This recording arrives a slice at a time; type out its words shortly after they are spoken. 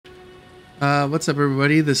What's up,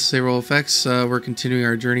 everybody? This is Roll Effects. We're continuing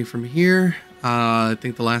our journey from here. I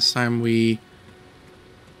think the last time we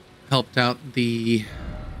helped out I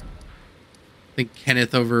think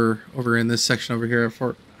Kenneth over in this section over here at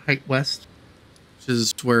Fort Height West, which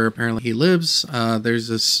is where apparently he lives. There's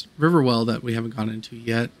this river well that we haven't gone into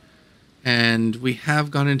yet, and we have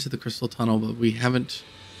gone into the Crystal Tunnel, but we haven't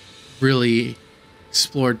really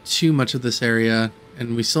explored too much of this area,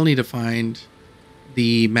 and we still need to find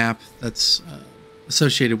the map that's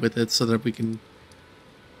associated with it so that we can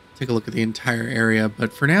take a look at the entire area.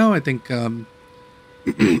 But for now, I think I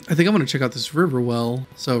think I want to check out this river well.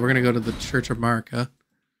 So we're gonna go to the Church of Marika,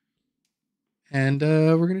 and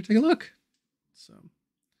we're gonna take a look. So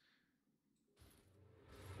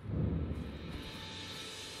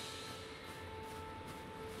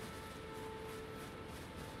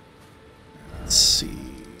let's see.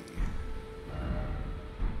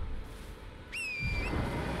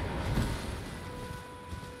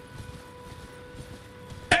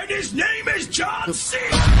 His name is John C.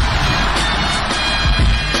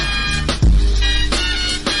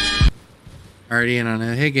 Already in on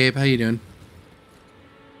it. Hey Gabe, how you doing?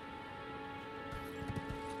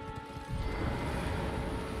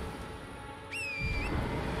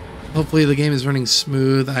 Hopefully the game is running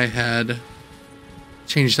smooth. I had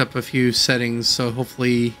changed up a few settings, so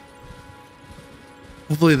hopefully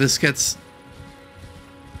this gets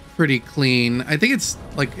pretty clean. I think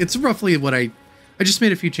it's roughly what I just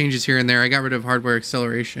made a few changes here and there. I got rid of hardware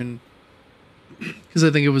acceleration because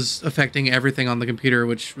I think it was affecting everything on the computer,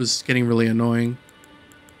 which was getting really annoying.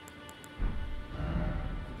 Oh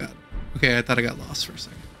God. Okay, I thought I got lost for a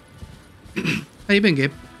second. How you been,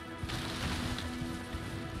 Gabe?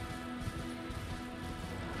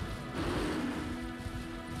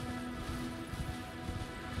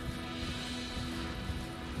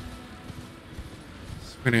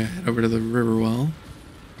 So we're gonna head over to the river well.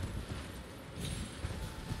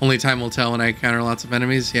 Only time will tell when I encounter lots of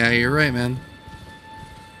enemies. Yeah, you're right, man.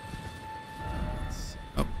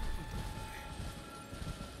 Oh.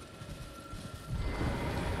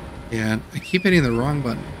 Yeah, I keep hitting the wrong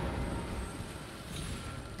button.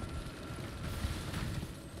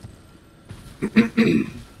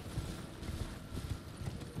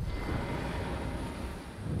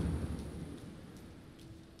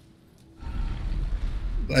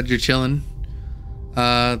 Glad you're chilling.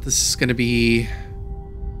 This is gonna be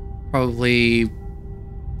probably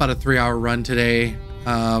about a 3-hour run today.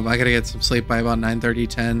 I gotta get some sleep by about 9:30,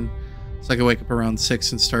 10, so I can wake up around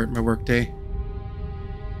 6 and start my work day.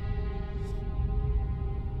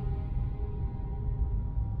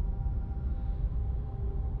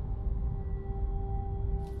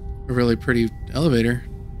 A really pretty elevator.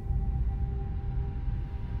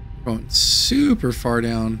 Going super far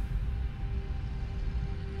down.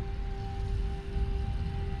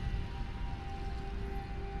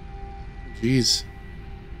 Jeez.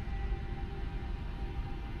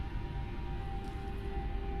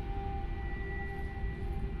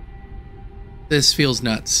 This feels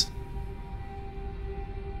nuts.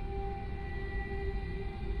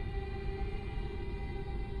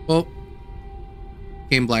 Well,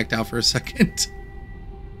 game blacked out for a second.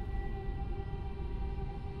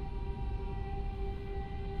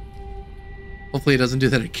 Hopefully it doesn't do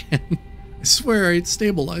that again. I swear I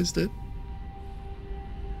stabilized it.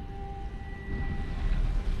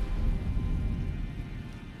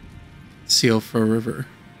 Siofra River.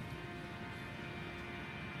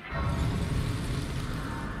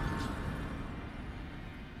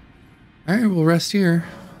 Alright, we'll rest here.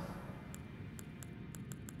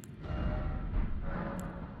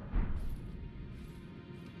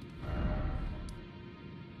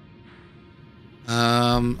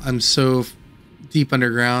 I'm so deep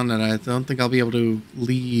underground that I don't think I'll be able to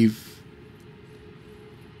leave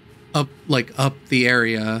up the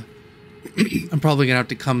area. I'm probably gonna have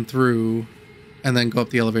to come through and then go up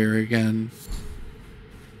the elevator again.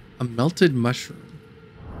 A melted mushroom.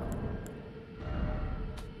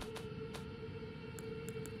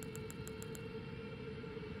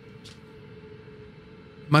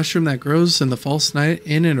 Mushroom that grows in the false night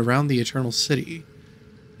in and around the eternal city.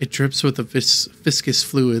 It drips with a viscous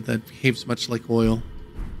fluid that behaves much like oil.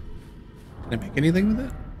 Can I make anything with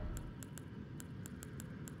it?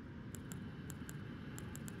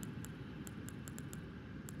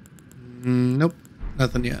 Nope,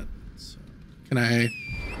 nothing yet. So I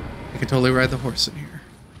can totally ride the horse in here.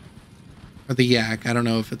 Or the yak, I don't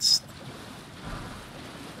know if it's...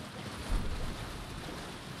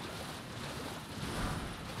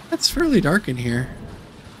 It's fairly dark in here.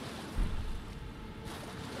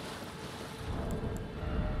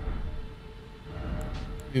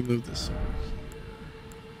 Let me move this over here.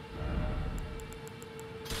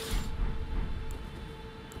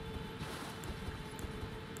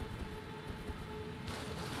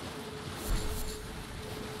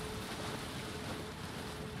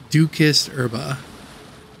 Dukist herba.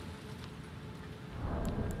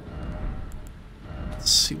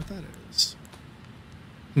 Let's see what that is.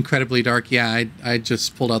 Incredibly dark. Yeah, I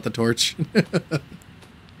just pulled out the torch.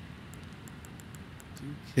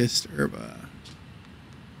 Dukist herba.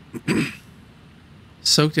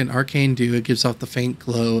 Soaked in arcane dew, it gives off the faint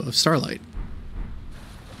glow of starlight.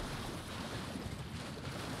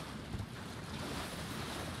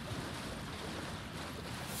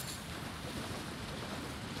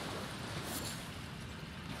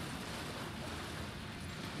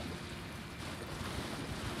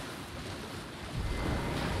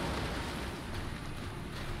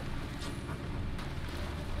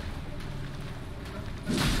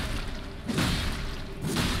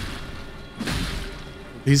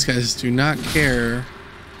 These guys do not care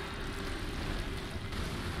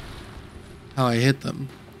how I hit them.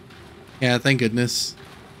 Yeah, thank goodness.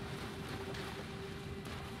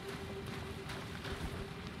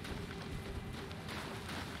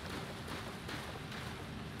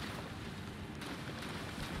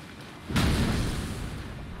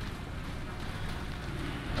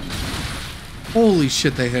 Holy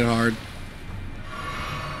shit, they hit hard.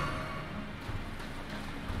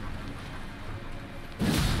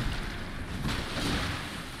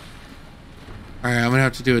 Alright, I'm gonna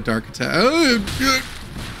have to do a dark attack. Oh, shit.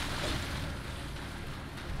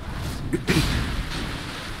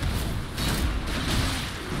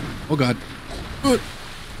 Oh god. Oh.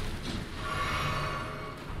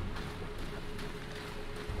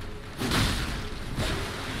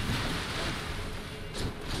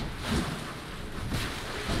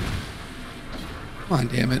 Come on,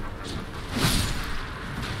 damn it.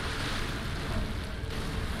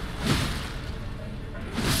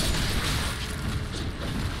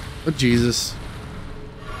 Oh, Jesus.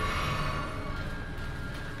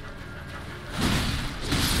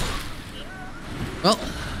 Well,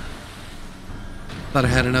 thought I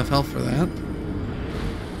had enough health for that.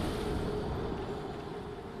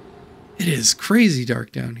 It is crazy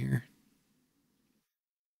dark down here.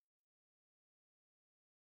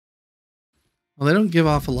 Well, they don't give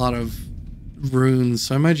off a lot of runes,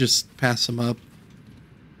 so I might just pass them up.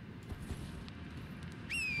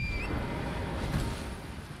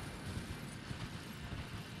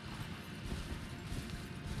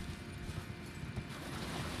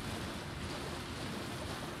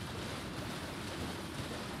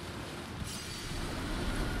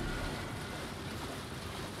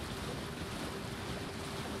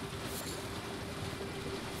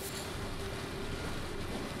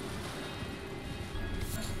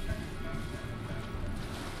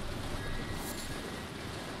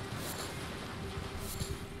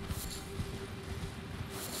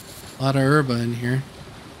 A lot of herba in here.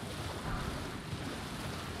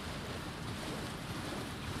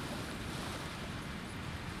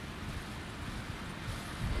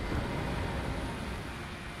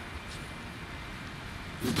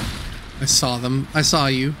 I saw them. I saw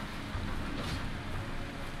you.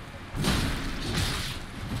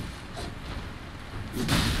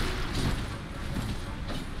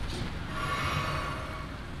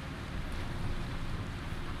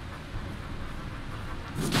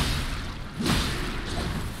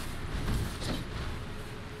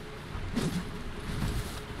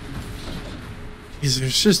 Jeez,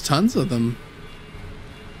 there's just tons of them.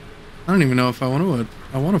 I don't even know if I want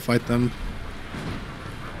to fight them.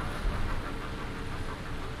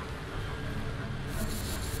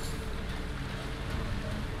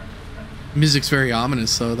 Music's very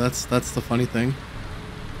ominous, though. That's the funny thing.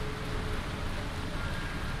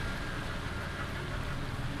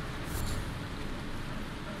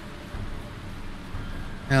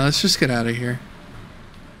 Yeah, let's just get out of here.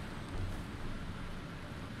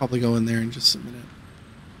 Probably go in there in just a minute.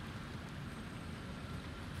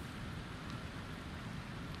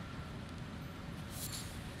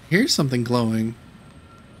 Here's something glowing.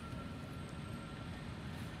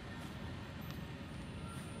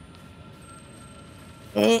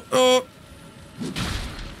 Oh, oh.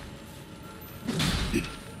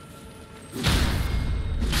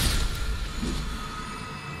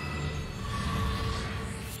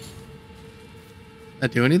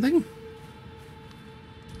 That do anything?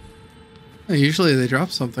 Usually they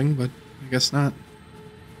drop something, but I guess not.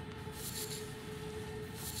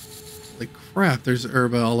 Holy crap, there's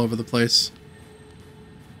herba all over the place.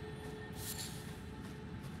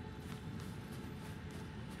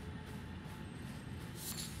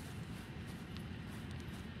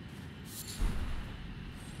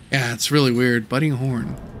 Yeah, it's really weird. Budding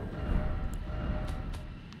horn.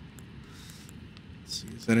 Let's see,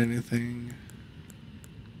 is that anything?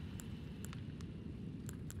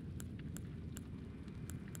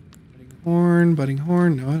 Budding horn, budding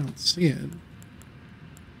horn. No, I don't see it.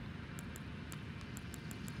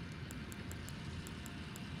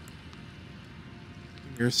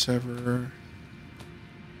 Finger sever.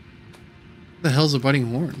 What the hell's a budding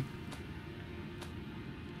horn?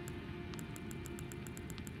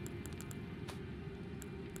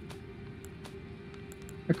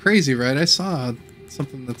 Crazy, right? I saw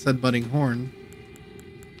something that said budding horn.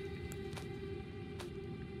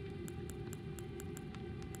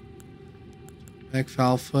 Back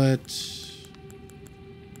foul foot.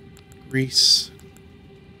 Grease.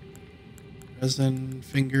 Resin.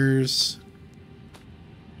 Fingers.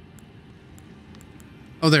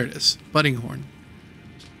 Oh, there it is. Budding horn.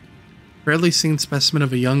 Rarely seen specimen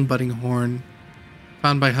of a young budding horn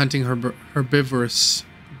found by hunting herbivorous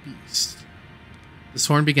beasts. This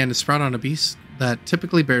horn began to sprout on a beast that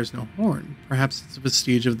typically bears no horn. Perhaps it's a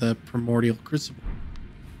vestige of the primordial crucible.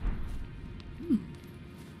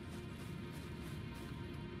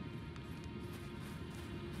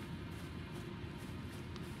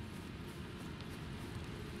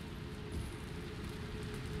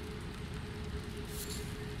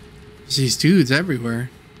 There's these dudes everywhere.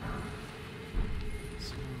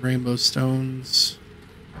 Some rainbow stones.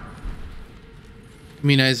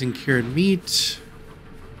 Immunizing cured meat.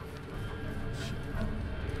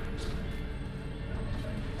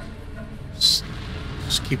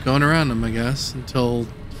 Just keep going around them, I guess, until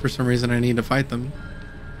for some reason I need to fight them.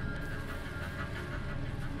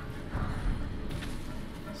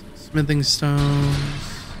 Smithing stones.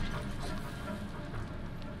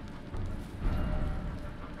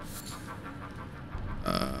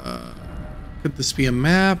 Could this be a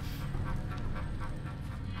map?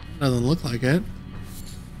 Doesn't look like it.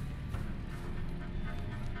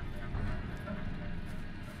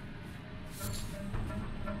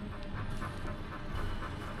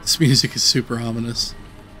 This music is super ominous.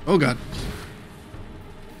 Oh god.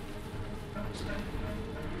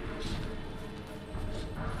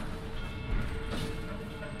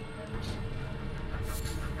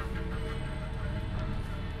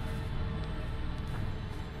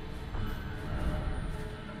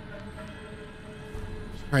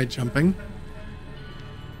 Try jumping.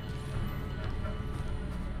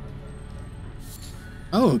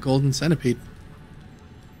 Oh, a golden centipede.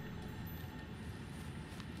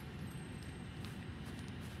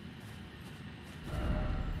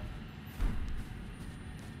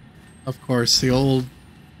 Of course, the old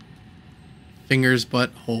fingers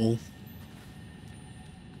butt hole.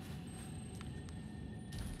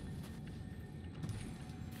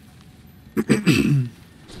 A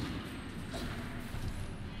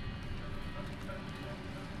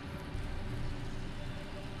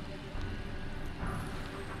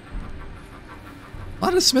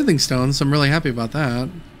lot of smithing stones. I'm really happy about that.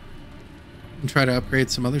 And try to upgrade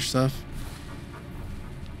some other stuff.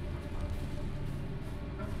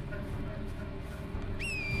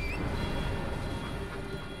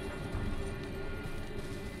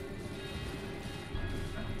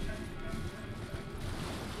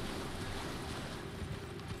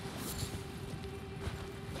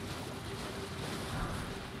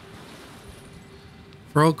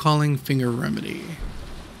 Throw calling finger remedy.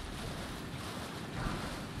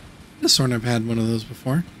 This one I've had one of those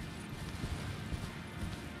before.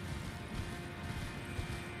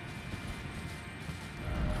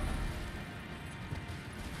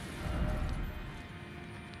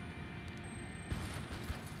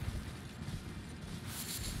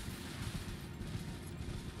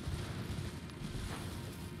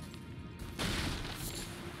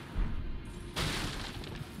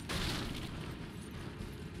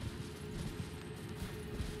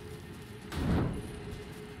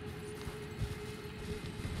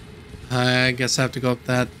 I guess I have to go up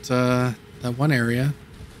that that one area.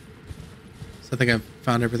 So I think I've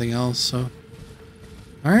found everything else, so.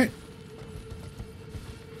 Alright.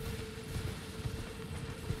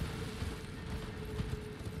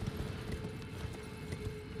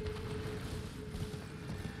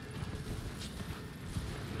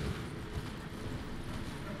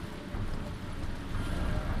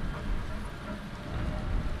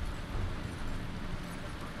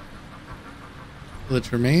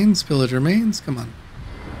 Pillage remains, come on.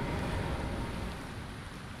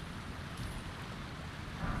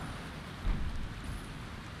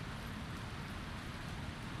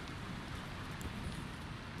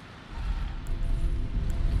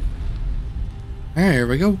 Alright, here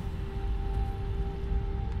we go.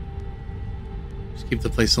 Just keep the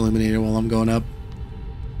place illuminated while I'm going up.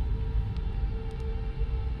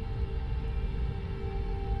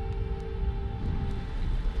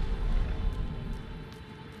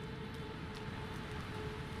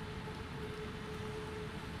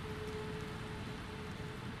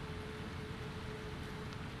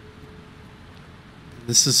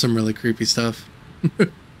 This is some really creepy stuff.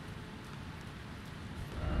 Am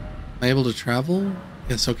I able to travel?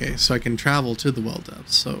 Yes, okay. So I can travel to the well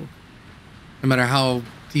depths. So no matter how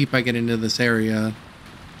deep I get into this area,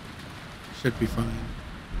 should be fine.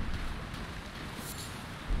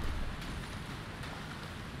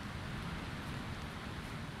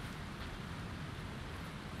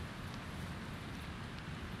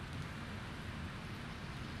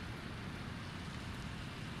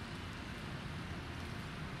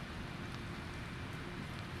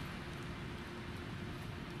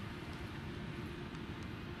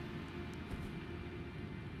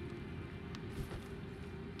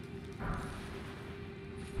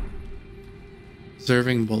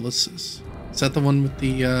 Observing boluses. Is that the one with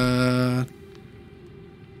the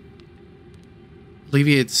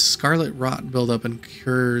alleviates scarlet rot buildup and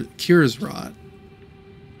cures rot?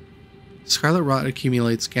 Scarlet rot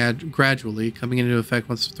accumulates gradually, coming into effect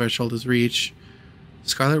once the threshold is reached.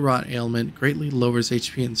 Scarlet rot ailment greatly lowers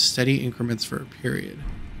HP in steady increments for a period.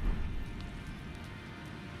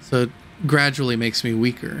 So it gradually makes me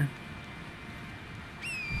weaker.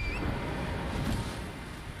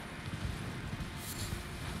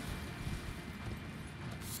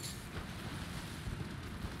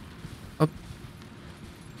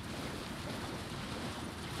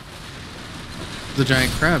 The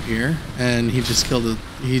giant crab here, and he just killed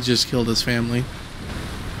his family.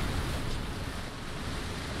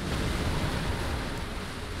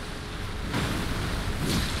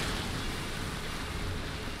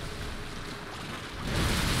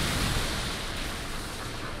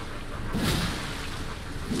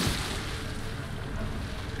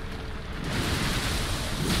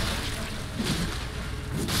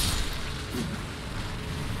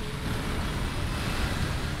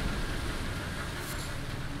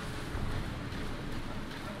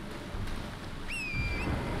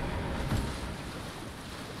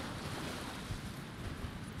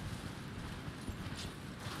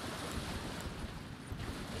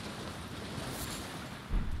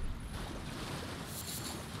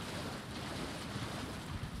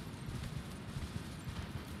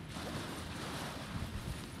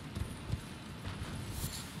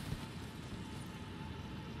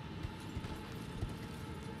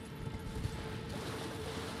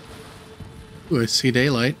 Ooh, I see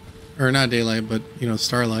daylight. Or not daylight, but, you know,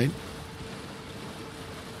 starlight.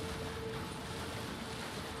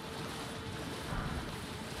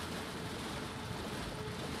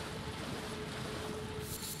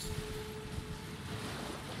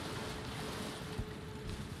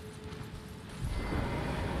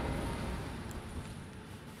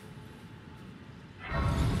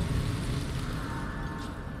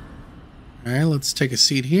 Alright, let's take a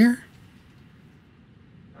seat here.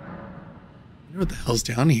 What the hell's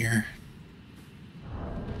down here?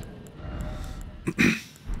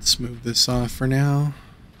 Let's move this off for now.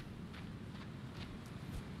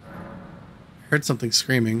 I heard something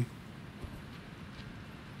screaming.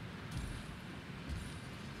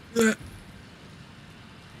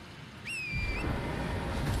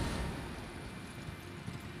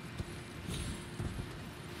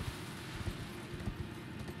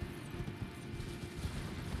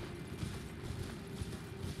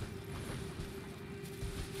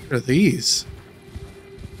 What are these?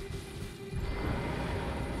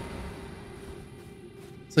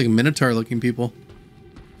 It's like Minotaur looking people.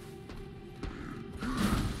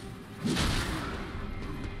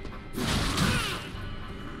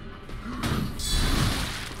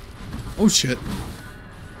 Oh shit.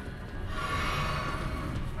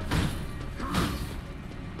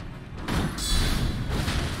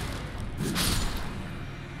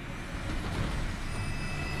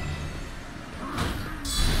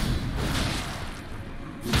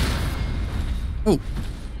 Oh.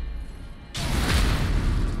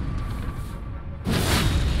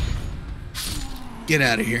 Get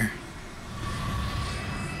out of here.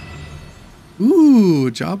 Ooh,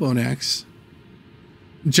 Jawbone Axe.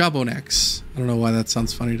 Jawbone Axe. I don't know why that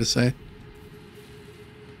sounds funny to say.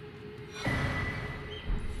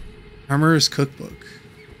 Armorer's Cookbook.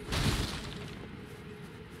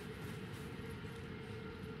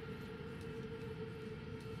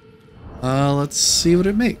 Let's see what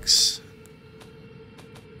it makes.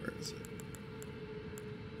 Where is it?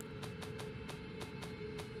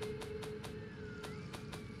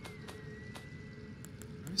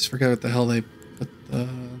 I just forgot what the hell they put the...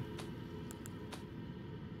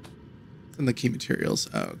 It's in the key materials.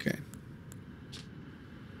 Oh, okay.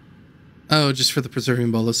 Oh, just for the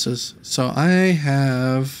preserving boluses. So I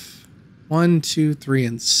have 1, 2, 3,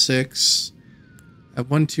 and 6. I have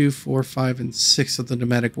 1, 2, 4, 5, and 6 of the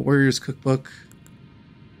Nomadic Warriors cookbook.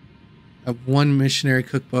 I have 1 missionary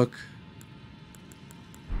cookbook.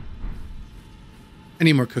 I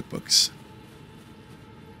need more cookbooks.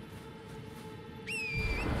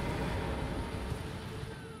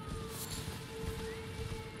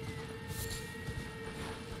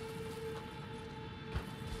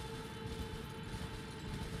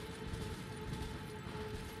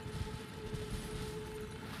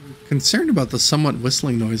 I'm concerned about the somewhat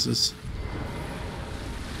whistling noises.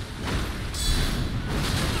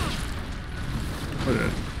 What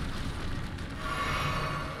a...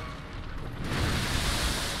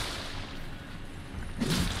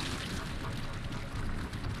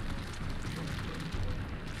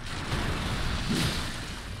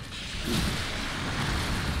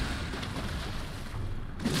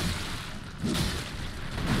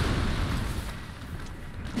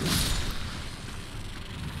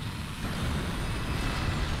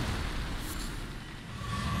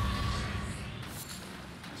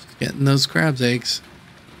 Getting those crab's eggs.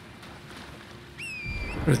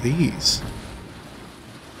 What are these?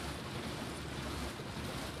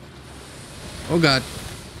 Oh God.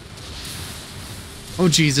 Oh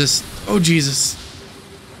Jesus. Oh Jesus.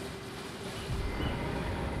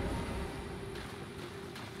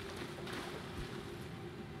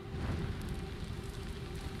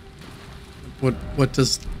 What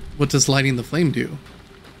does lighting the flame do?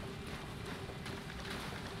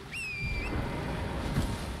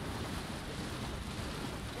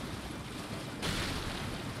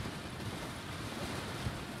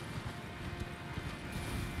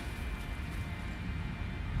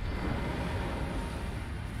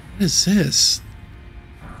 What is this?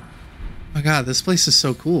 Oh my God, this place is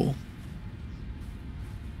so cool.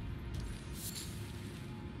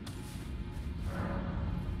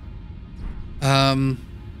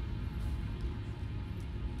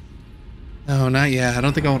 No, not yet. I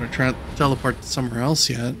don't think I want to teleport somewhere else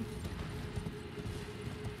yet.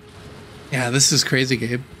 Yeah, this is crazy,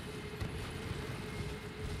 Gabe.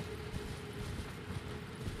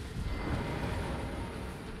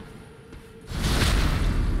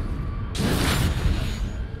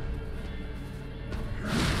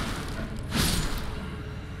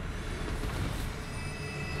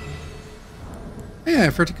 Yeah, I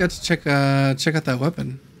forgot to check out that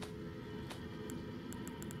weapon.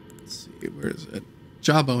 Let's see, where is it?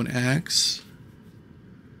 Jawbone axe.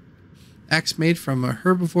 Axe made from a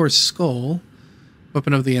herbivore's skull.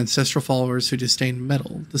 Weapon of the ancestral followers who disdain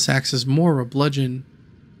metal. This axe is more a bludgeon.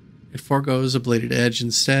 It forgoes a bladed edge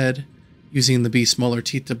instead, using the beast's molar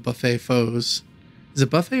teeth to buffet foes. Is it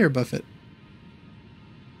buffet or buffet?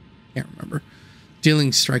 Can't remember.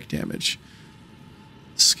 Dealing strike damage.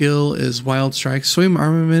 Skill is Wild Strike. Swing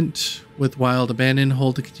armament with Wild Abandon.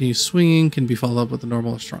 Hold to continue swinging. Can be followed up with a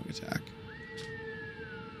normal or strong attack.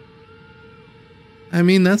 I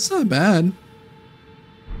mean, that's not bad.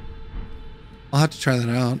 I'll have to try that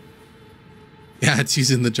out. Yeah, it's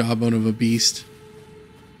using the jawbone of a beast.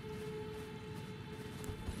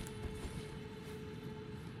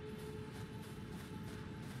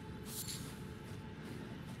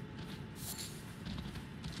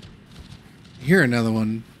 Here, another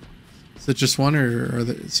one. Is it just one, or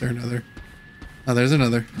is there another? Oh, there's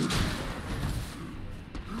another.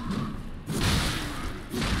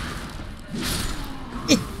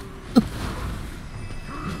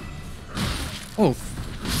 Oh,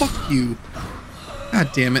 fuck you. God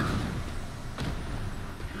damn it.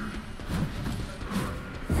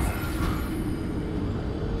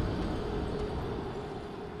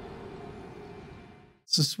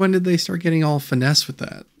 Since when did they start getting all finesse with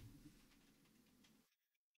that?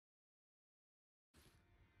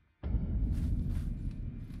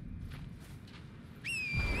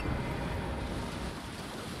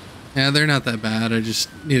 Yeah, they're not that bad. I just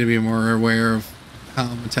need to be more aware of how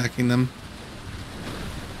I'm attacking them.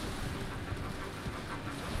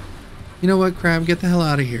 You know what, Crab? Get the hell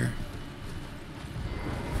out of here.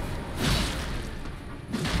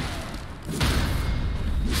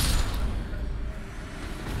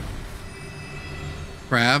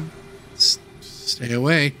 Crab, stay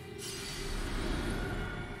away.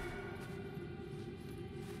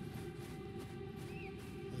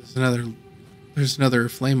 There's another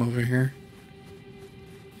flame over here.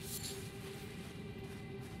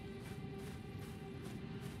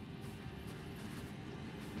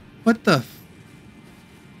 What the?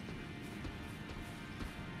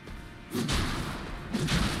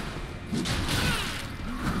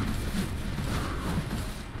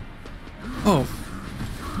 Oh,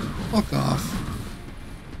 fuck off.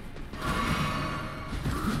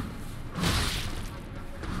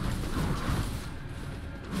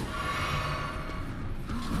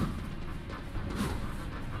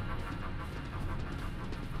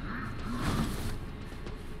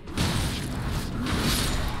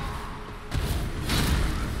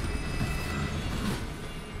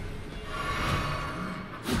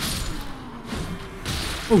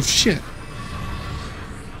 Oh shit.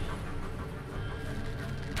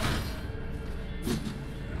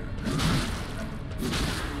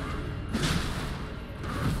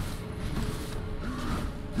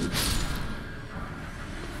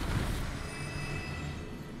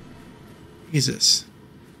 Jesus.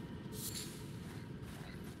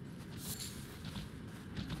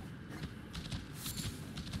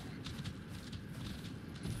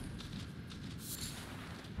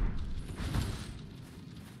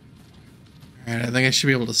 Alright, I think I should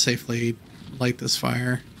be able to safely light this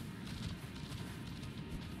fire.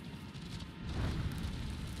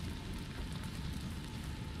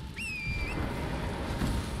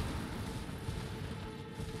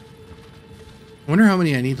 I wonder how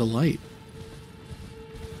many I need to light.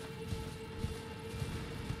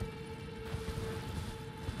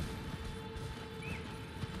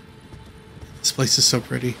 This place is so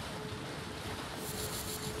pretty.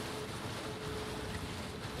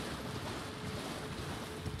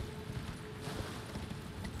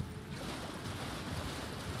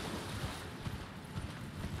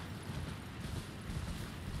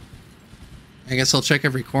 I guess I'll check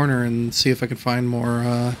every corner and see if I can find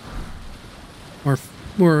more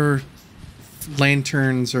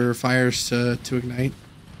lanterns or fires to ignite.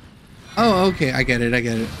 Oh, okay, I get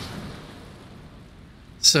it.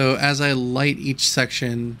 So as I light each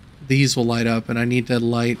section, these will light up, and I need to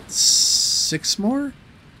light 6 more?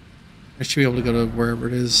 I should be able to go to wherever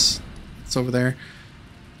it is. It's over there.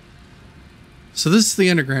 So this is the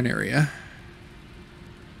underground area.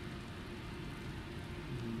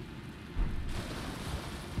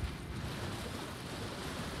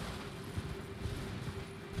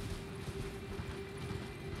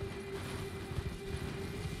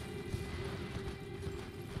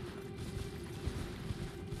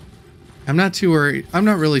 I'm not too worried. I'm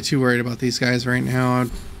not really too worried about these guys right now.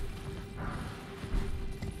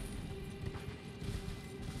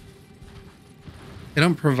 They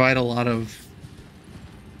don't provide a lot of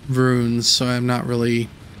runes, so I'm not really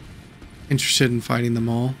interested in fighting them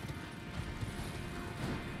all.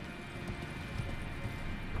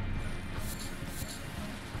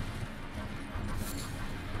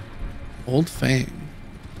 Old Fang.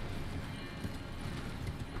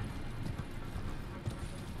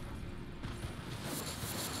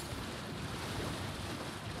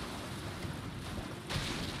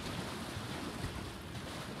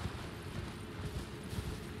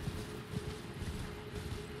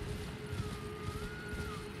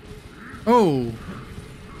 Oh.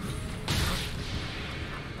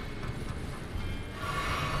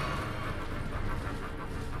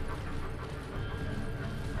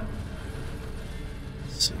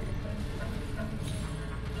 Let's see.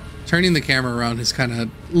 Turning the camera around is kind of a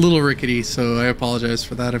little rickety, so I apologize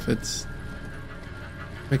for that if it's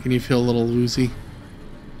making you feel a little woozy.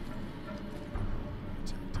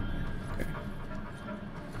 Okay.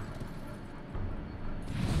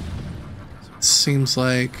 So it seems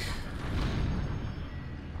like...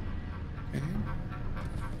 Okay.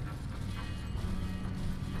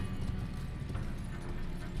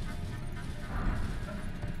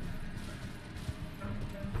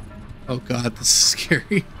 Oh god, this is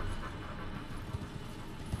scary.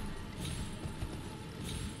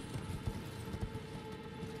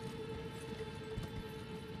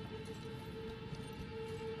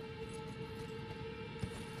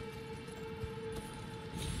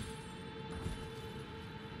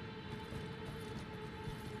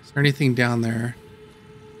 Is there anything down there?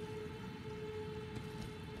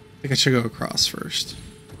 I think I should go across first.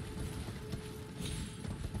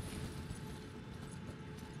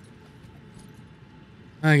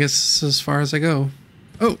 I guess this is as far as I go.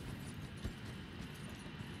 Oh!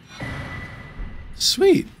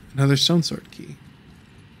 Sweet! Another stone sword key.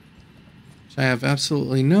 Which I have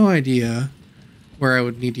absolutely no idea where I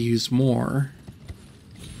would need to use more.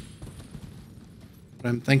 But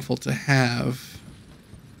I'm thankful to have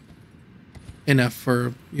enough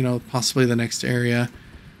for, you know, possibly the next area.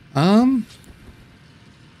 God,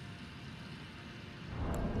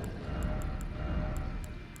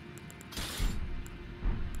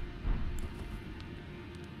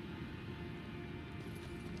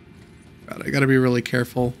 I gotta be really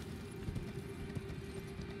careful.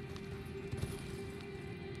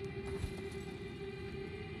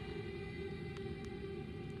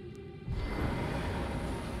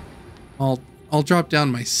 I'll drop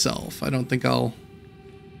down myself. I don't think I'll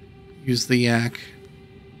use the yak.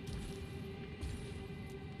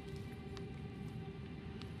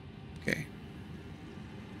 Okay.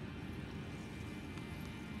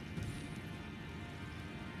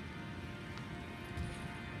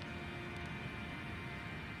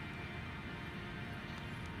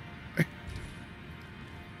 Okay.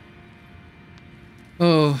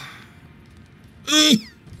 Oh.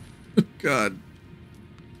 God.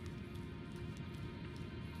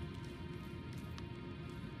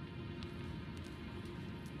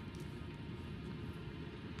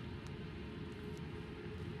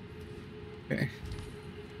 Okay.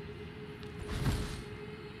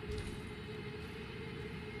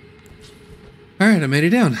 All right, I made it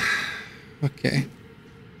down. Okay.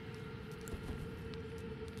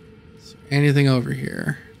 Is there anything over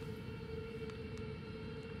here?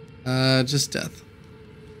 Just death.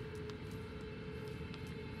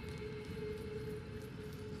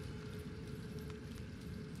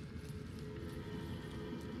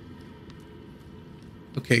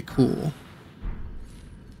 Okay, cool.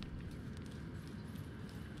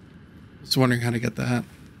 Just wondering how to get that.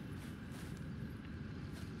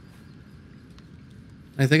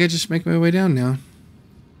 I think I just make my way down now.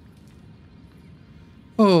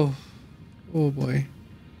 Oh. Oh boy.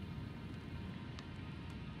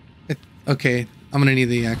 Okay, I'm gonna need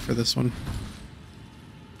the yak for this one.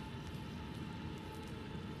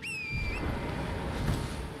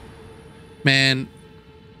 Man,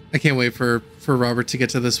 I can't wait for Robert to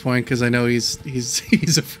get to this point because I know he's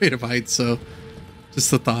he's afraid of heights, so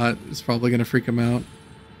just the thought is probably gonna freak him out.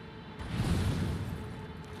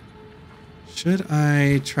 Should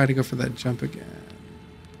I try to go for that jump again?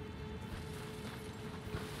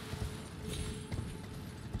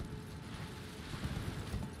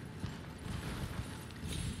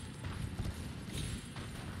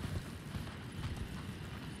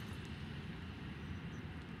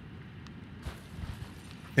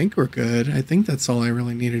 I think we're good. I think that's all I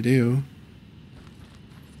really need to do.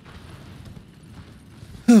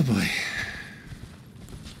 Oh boy.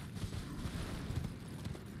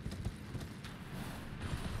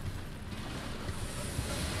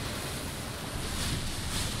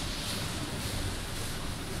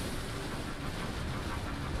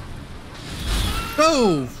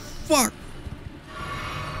 Oh, fuck.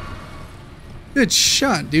 Good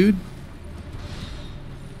shot, dude.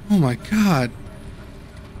 Oh my god.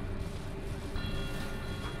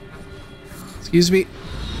 Excuse me.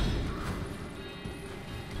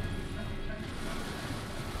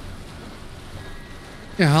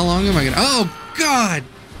 Yeah, how long am I gonna... Oh, God!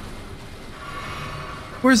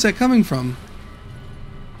 Where's that coming from?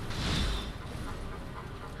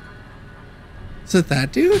 Is it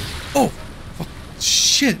that dude? Oh, fuck.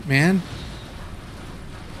 Shit, man.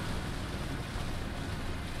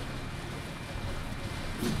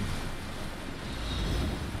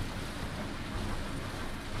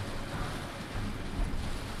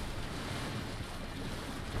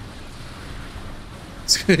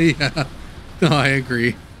 Yeah. No, I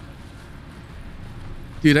agree.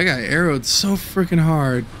 Dude, I got arrowed so freaking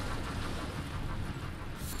hard.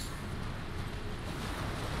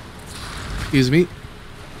 Excuse me.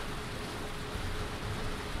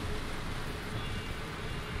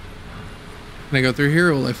 Can I go through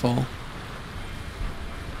here or will I fall?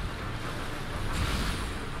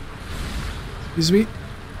 Excuse me.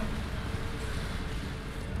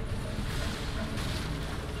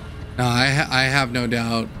 No, I have no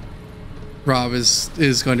doubt Rob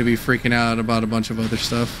is going to be freaking out about a bunch of other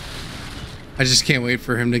stuff. I just can't wait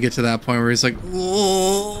for him to get to that point where he's like,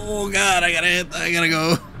 oh god, I gotta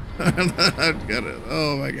go.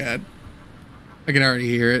 Oh my god. I can already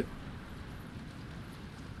hear it.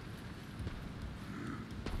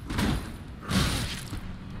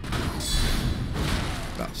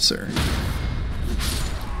 Oh, sir.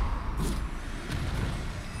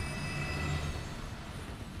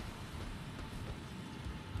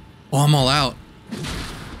 Oh, I'm all out.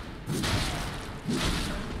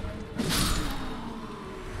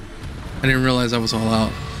 I didn't realize I was all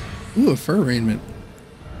out. Ooh, a fur raiment.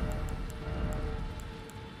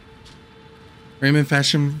 Raiment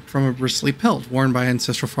fashioned from a bristly pelt worn by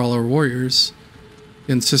ancestral follower warriors.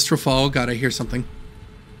 The ancestral follow. God, I hear something.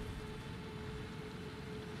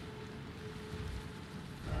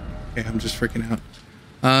 Okay, I'm just freaking out.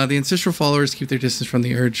 The ancestral followers keep their distance from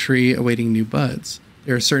the Erd tree, awaiting new buds.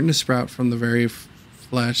 They are certain to sprout from the very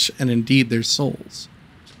flesh and indeed their souls.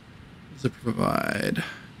 What does it provide?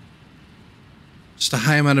 Just a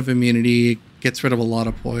high amount of immunity, gets rid of a lot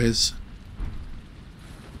of poise.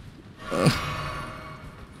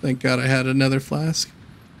 Thank God I had another flask.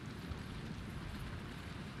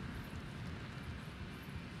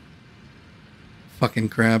 Fucking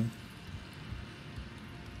crab.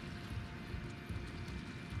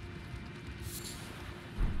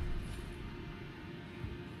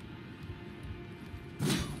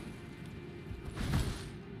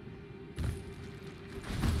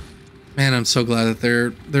 Man, I'm so glad that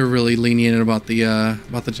they're really lenient about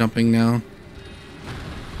the jumping now.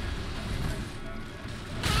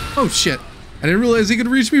 Oh shit. I didn't realize he could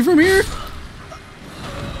reach me from here.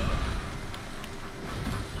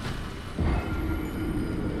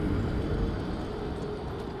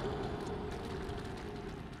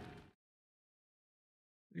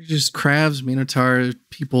 There's just crabs, minotaur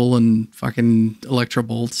people, and fucking electro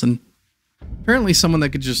bolts, and apparently someone that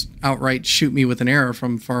could just outright shoot me with an arrow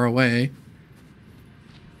from far away.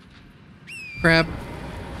 Crab.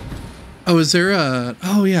 Oh, is there a...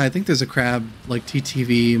 Oh, yeah, I think there's a crab, like,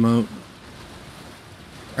 TTV emote.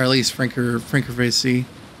 Or at least Frankerface.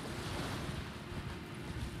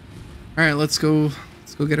 Alright, let's go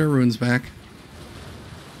get our runes back.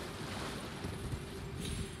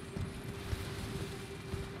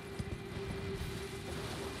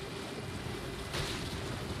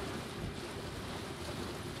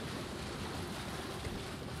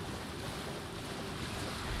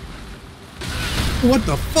 What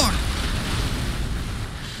the fuck?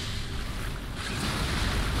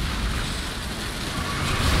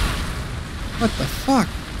 What the fuck?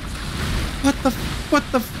 What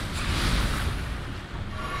the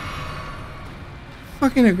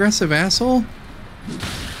fucking aggressive asshole?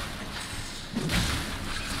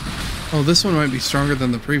 Oh, this one might be stronger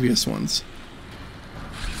than the previous ones.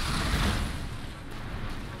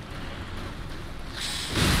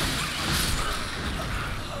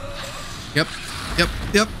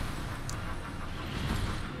 Yep.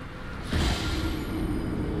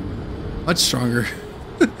 Much stronger.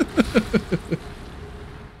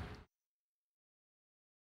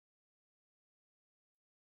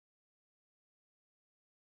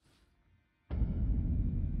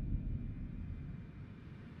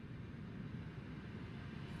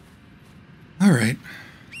 All right.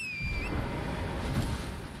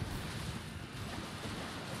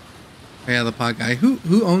 Yeah, the pot guy. Who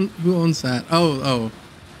owns that? Oh.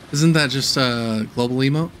 Isn't that just a global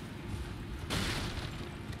emote?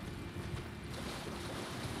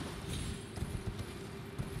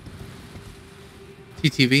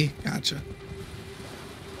 TTV? Gotcha.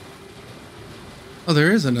 Oh,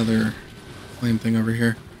 there is another flame thing over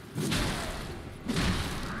here.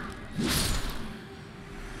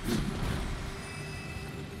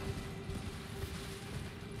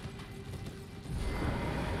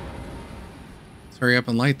 Let's hurry up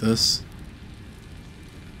and light this.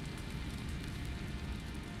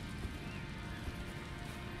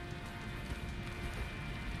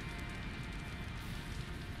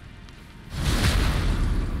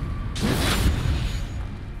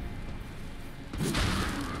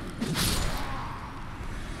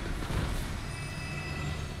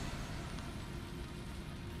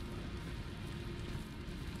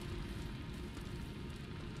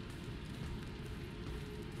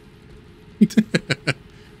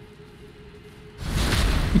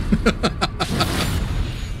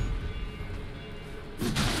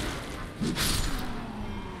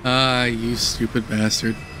 Ah, you stupid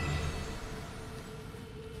bastard.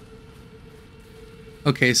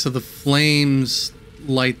 Okay, so the flames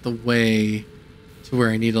light the way to where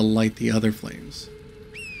I need to light the other flames.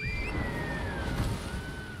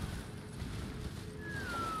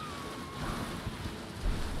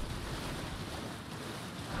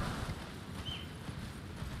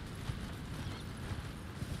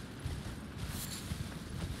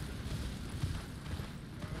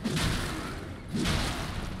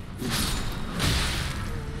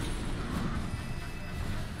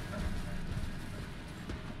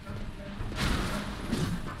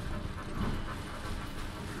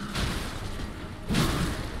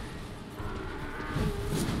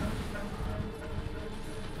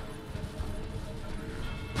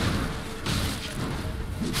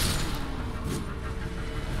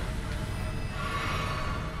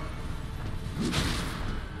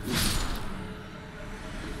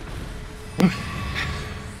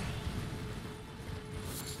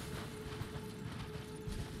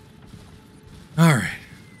 All right.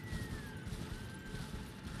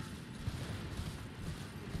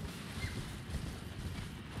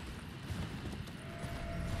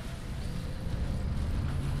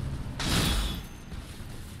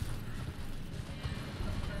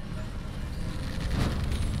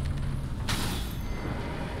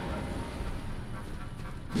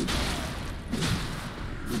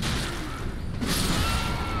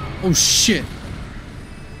 Oh shit.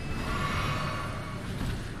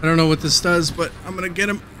 I don't know what this does, but I'm gonna get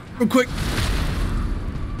him real quick.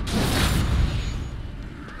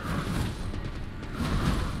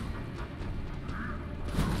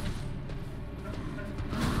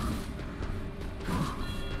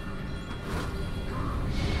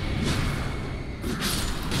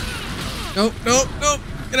 Nope, nope, nope.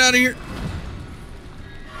 Get out of here.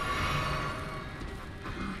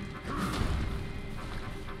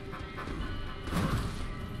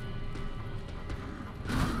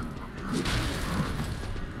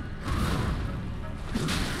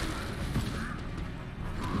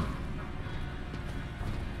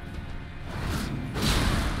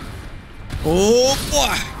 Oh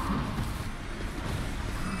boy.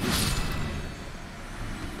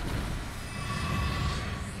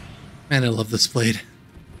 Man, I love this blade.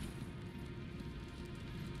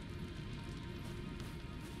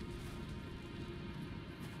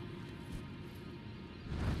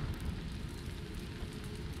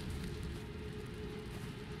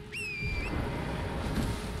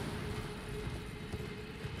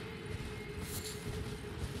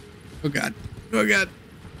 Oh god. Oh god.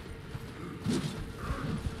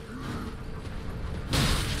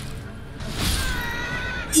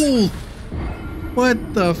 Ooh.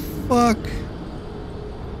 What the fuck?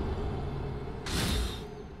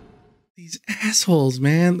 These assholes,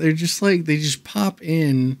 man. They're just like, they just pop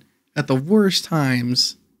in at the worst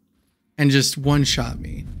times and just one-shot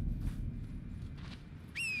me.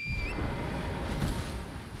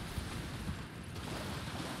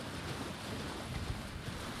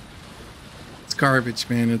 It's garbage,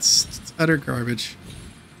 man. It's utter garbage.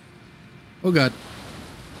 Oh god.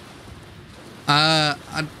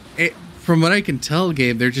 From what I can tell,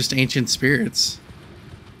 Gabe, they're just ancient spirits.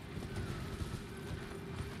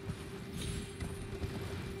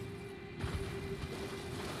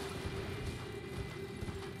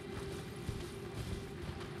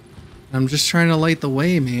 I'm just trying to light the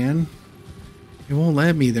way, man. They won't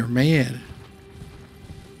let me. They're mad.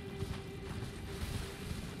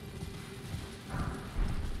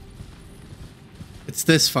 It's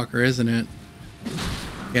this fucker, isn't it?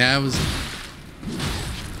 Yeah, it was...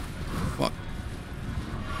 Fuck.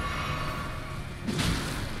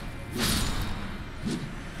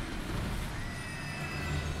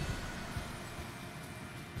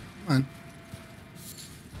 Come on.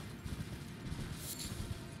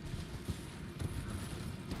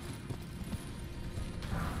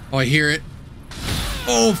 Oh, I hear it.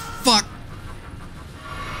 Oh, fuck.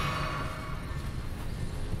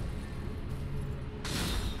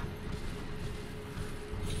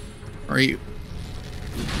 Are you?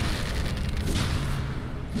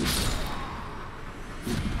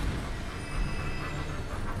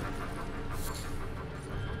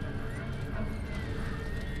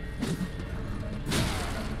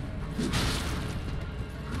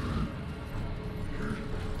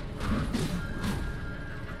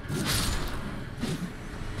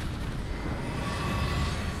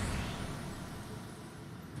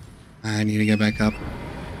 I need to get back up.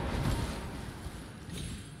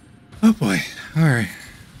 Oh boy. Alright.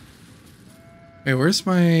 Wait, where's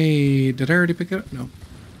my... Did I already pick it up? No.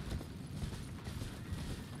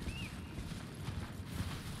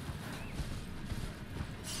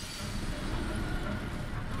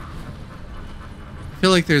 I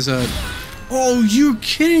feel like there's a... Oh, you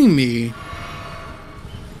kidding me?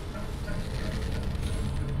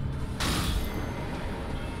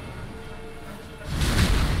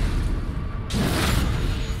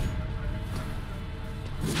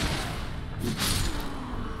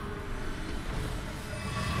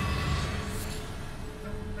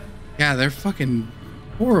 Yeah, they're fucking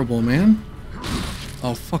horrible, man.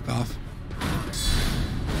 Oh, fuck off.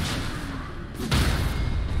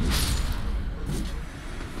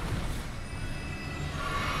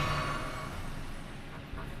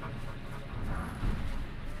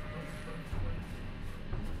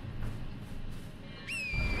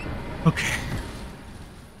 Okay.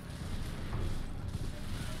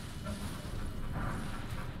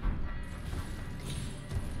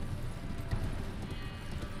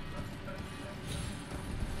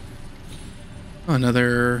 Oh,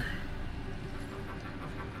 another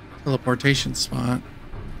teleportation spot.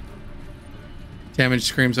 Damage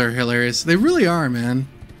screams are hilarious. They really are, man.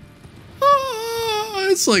 Oh,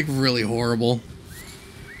 it's like really horrible.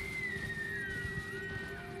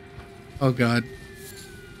 Oh god.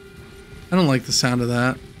 I don't like the sound of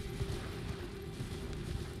that.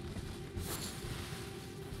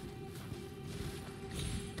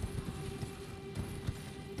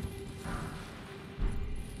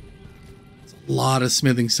 A lot of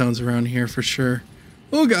smithing stones around here for sure.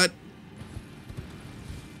 Oh god.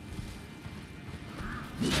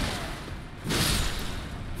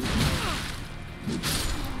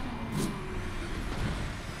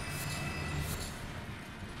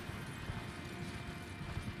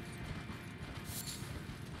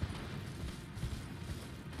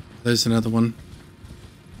 There's another one.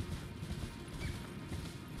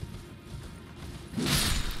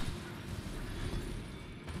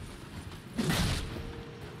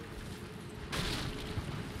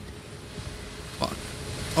 Fuck.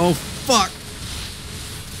 Oh, fuck.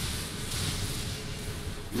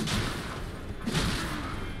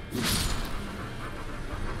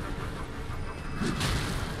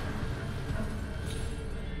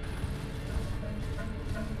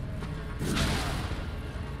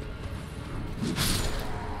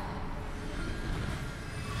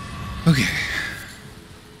 Okay.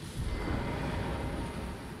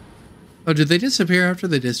 Oh, did they disappear after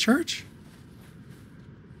the discharge?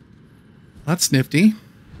 That's nifty.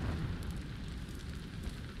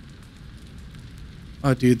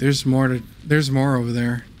 Oh, dude, there's more over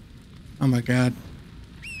there. Oh my god.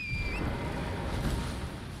 I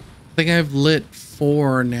think I've lit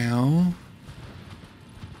 4 now.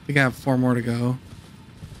 I think I have 4 more to go.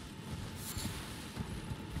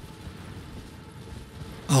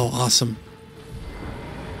 Oh, awesome.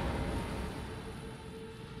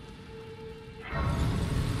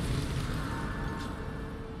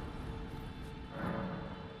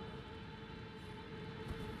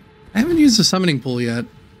 I haven't used the summoning pool yet.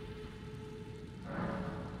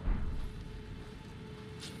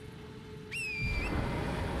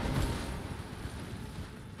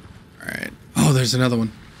 Alright. Oh, there's another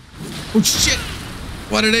one. Oh, shit!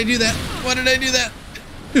 Why did I do that? Why did I do that?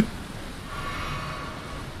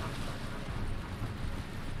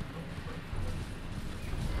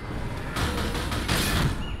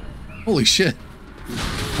 Holy shit.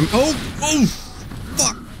 Oh,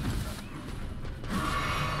 fuck.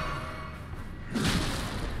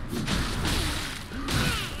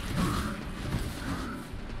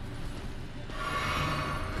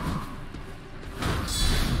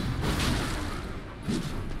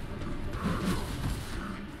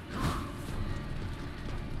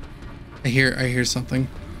 I hear something.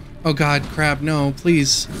 Oh god, crab, no,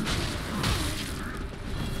 please.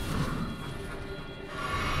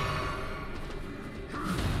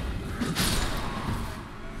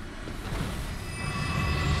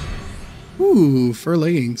 Ooh, fur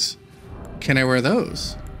leggings. Can I wear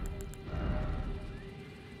those?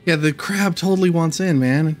 Yeah, the crab totally wants in,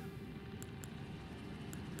 man.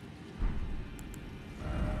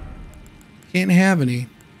 Can't have any.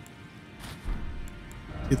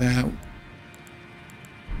 Do that.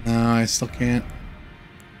 No, I still can't.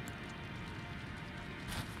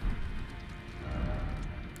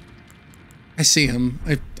 I see him.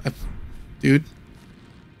 Dude,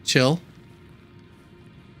 chill.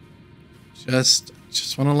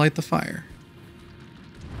 Just want to light the fire.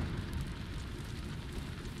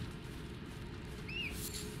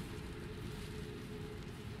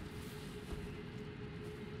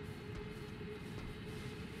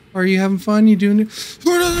 Are you having fun? You doing it?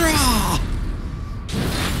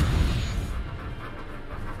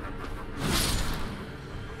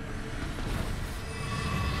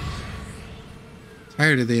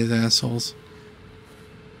 Tired of these assholes.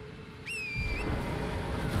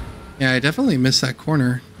 Yeah, I definitely missed that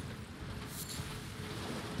corner.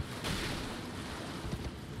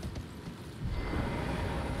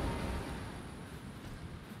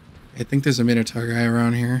 I think there's a Minotaur guy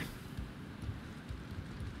around here.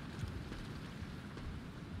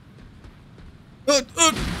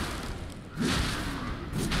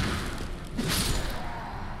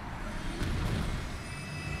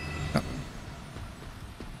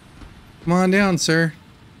 Come on down, sir.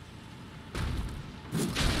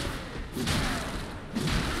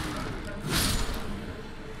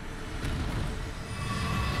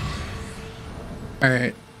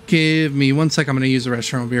 Alright, give me 1 sec. I'm going to use the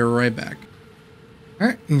restroom. I'll be right back.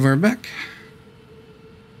 Alright, and we're back.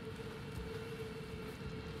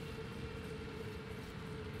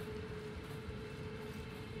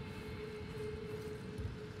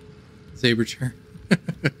 Saber chair.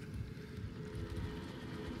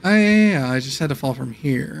 I just had to fall from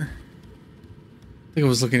here. I think I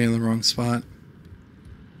was looking in the wrong spot.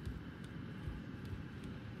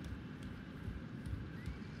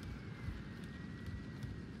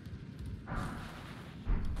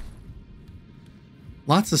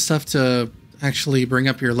 Lots of stuff to actually bring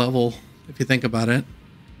up your level, if you think about it.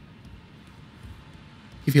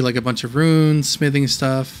 Give you like a bunch of runes, smithing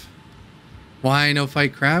stuff. Why no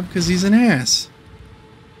fight crab? Because he's an ass.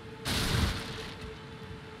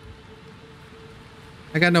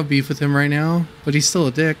 I got no beef with him right now, but he's still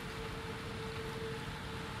a dick.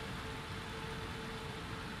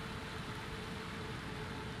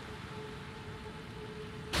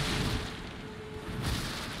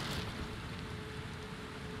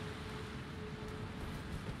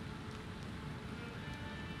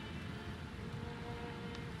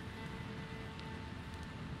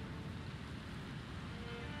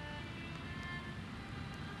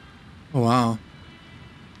 Oh, wow.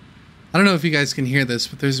 I don't know if you guys can hear this,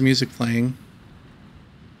 but there's music playing.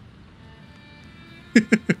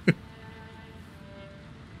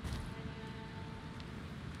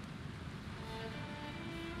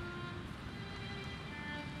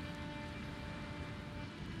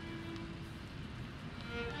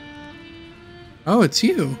 Oh, it's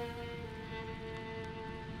you.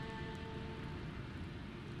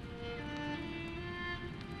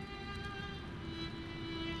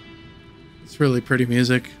 It's really pretty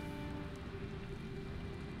music.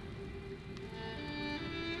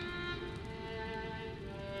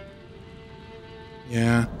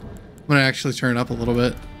 Yeah. I'm gonna actually turn it up a little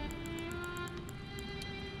bit.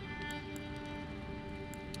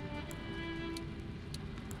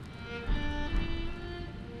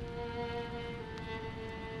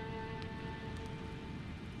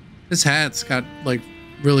 This hat's got like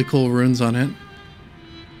really cool runes on it.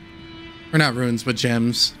 Or not runes, but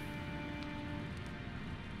gems.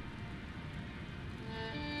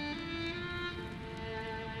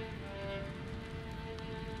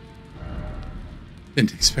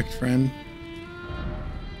 Didn't expect friend.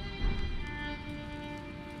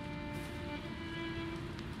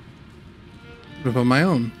 What about my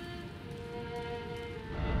own?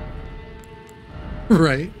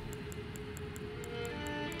 Right.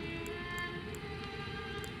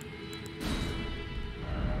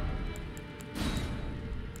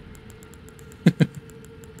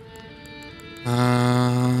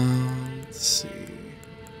 Let's see.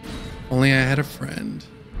 Only I had a friend.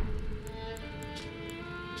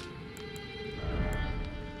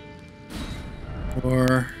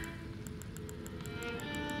 Or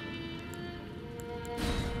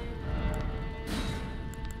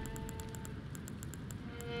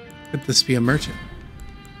could this be a merchant?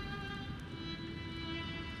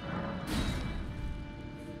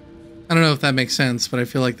 I don't know if that makes sense, but I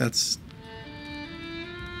feel like that's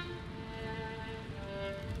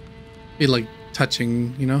be like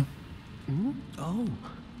touching, you know? Ooh, oh,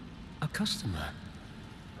 a customer.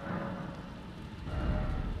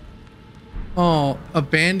 Oh,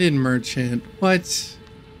 abandoned merchant. What?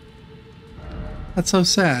 That's so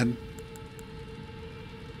sad.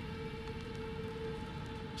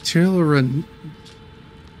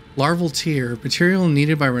 Larval tear. Material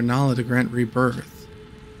needed by Renala to grant rebirth.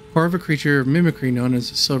 Core of a creature of mimicry known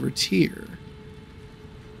as a silver tear.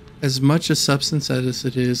 As much a substance as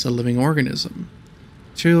it is a living organism.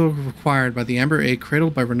 Material required by the Amber Egg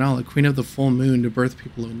cradled by Renala, Queen of the Full Moon, to birth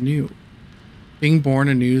people anew. Being born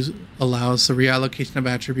anew allows the reallocation of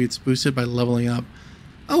attributes boosted by leveling up.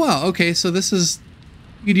 Oh wow, okay, so this is...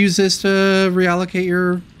 You could use this to reallocate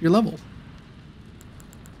your level.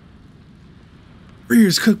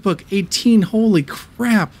 Reader's Cookbook 18, holy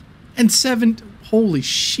crap. And 7, holy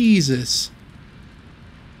Jesus.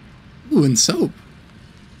 Ooh, and soap.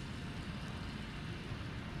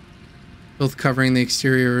 Both covering the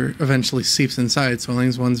exterior eventually seeps inside,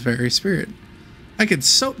 swelling one's very spirit. I could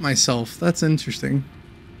soap myself. That's interesting.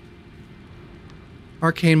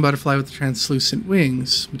 Arcane butterfly with translucent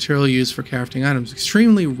wings. Material used for crafting items.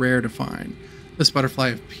 Extremely rare to find. This butterfly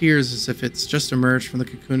appears as if it's just emerged from the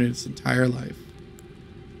cocoon in its entire life.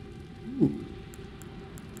 Ooh.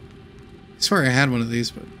 I swear I had one of these,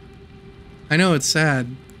 but... I know it's sad.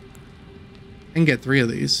 I can get 3 of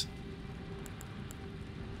these.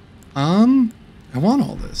 I want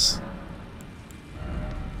all this.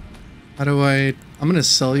 How do I... I'm gonna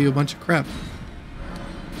sell you a bunch of crap.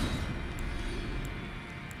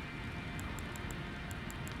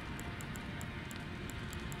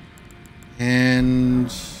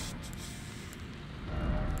 And...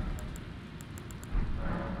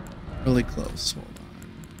 really close. Hold on.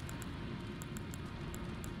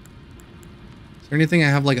 Is there anything I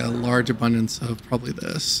have like a large abundance of? Probably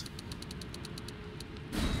this.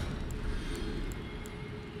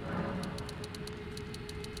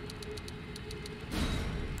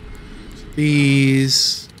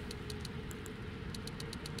 These.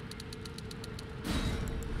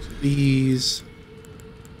 These.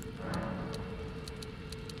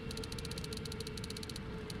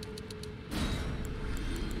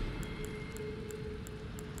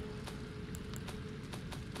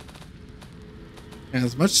 Yeah,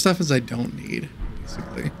 as much stuff as I don't need,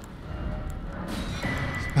 basically.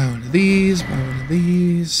 Buy one of these, buy one of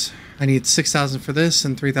these. I need 6,000 for this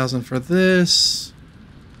and 3,000 for this.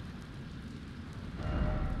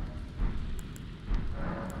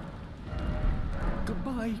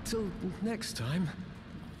 Goodbye till next time.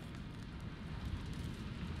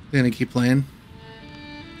 They're gonna keep playing.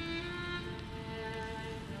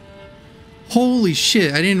 Holy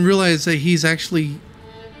shit, I didn't realize that he's actually...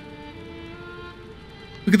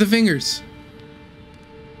 Look at the fingers.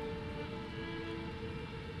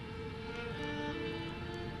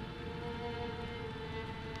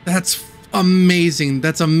 That's amazing.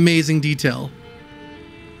 That's amazing detail.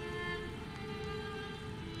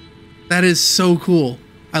 That is so cool.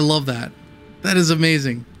 I love that. That is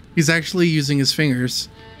amazing. He's actually using his fingers.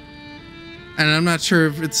 And I'm not sure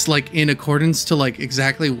if it's like in accordance to like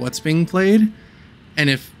exactly what's being played. And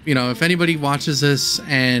if, you know, if anybody watches this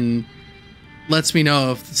and lets me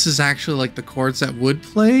know if this is actually like the chords that would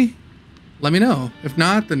play, let me know. If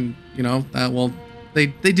not, then, you know, well, they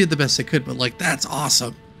did the best they could, but like, that's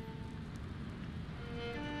awesome.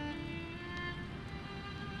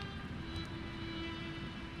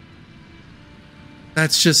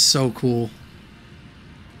 That's just so cool.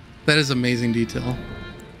 That is amazing detail.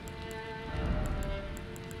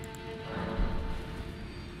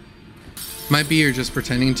 Might be you're just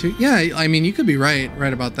pretending to. Yeah, I mean, you could be right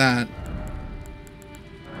about that.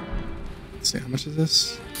 Let's see, how much is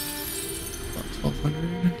this? About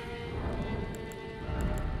 1,200.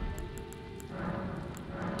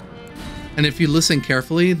 And if you listen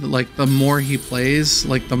carefully, like the more he plays,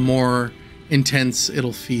 like the more intense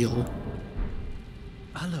it'll feel.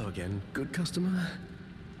 Hello again, good customer.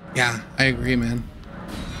 Yeah, I agree, man.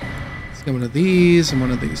 Let's get one of these and one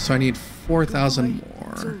of these. So I need 4,000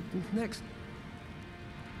 more. So, next.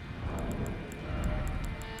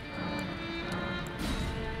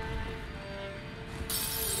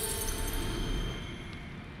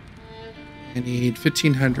 I need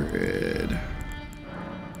 1,500.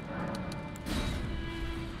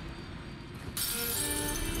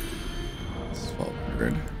 It's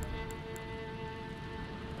 1,200.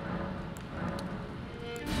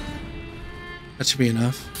 That should be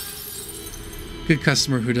enough. Good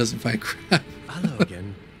customer who doesn't fight crap. Hello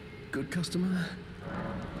again, good customer.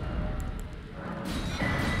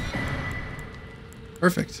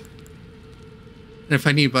 Perfect. And if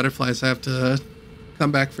I need butterflies, I have to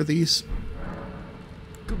come back for these.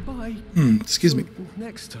 Goodbye. Excuse me.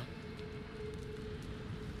 Next time.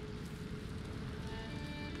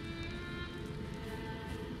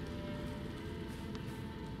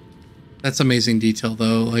 That's amazing detail,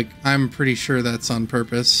 though. Like, I'm pretty sure that's on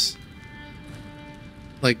purpose.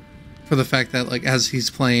 Like, for the fact that, like, as he's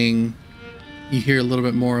playing, you hear a little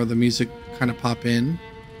bit more of the music kind of pop in.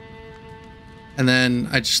 And then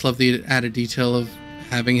I just love the added detail of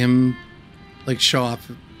having him, like, show off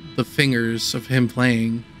the fingers of him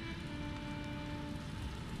playing.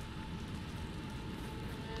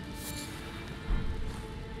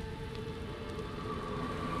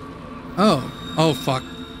 Oh, fuck.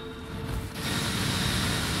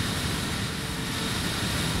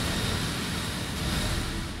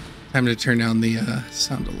 Time to turn down the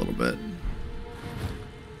sound a little bit.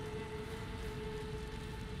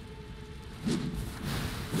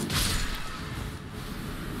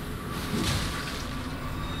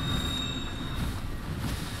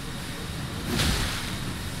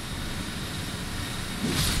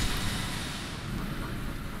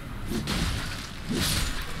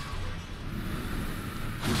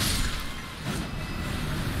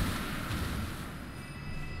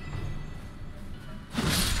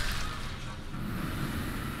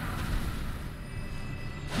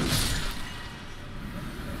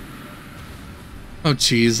 Oh,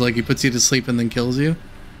 geez, like he puts you to sleep and then kills you.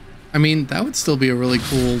 I mean, that would still be a really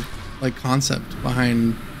cool, like, concept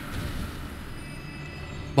behind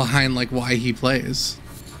like why he plays.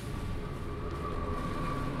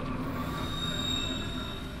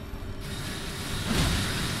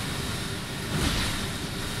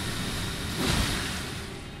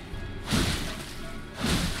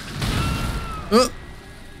 Oh.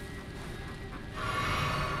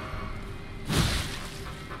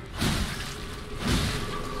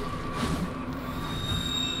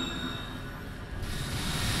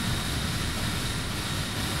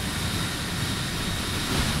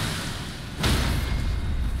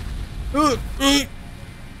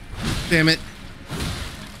 Damn it.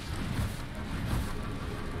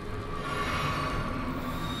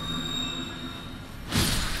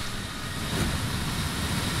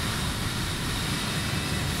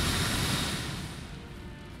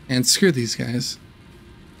 And screw these guys.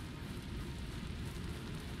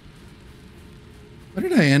 Where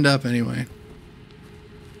did I end up anyway?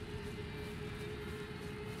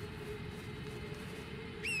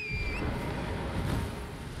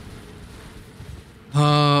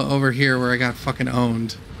 Over here where I got fucking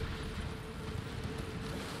owned.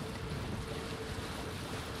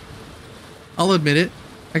 I'll admit it.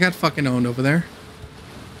 I got fucking owned over there.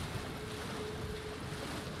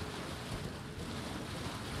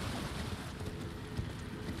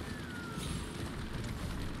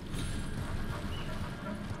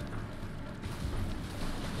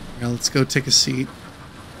 Let's go take a seat.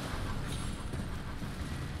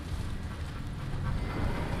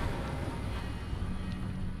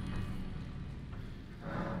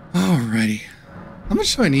 Alrighty. How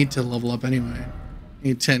much do I need to level up anyway?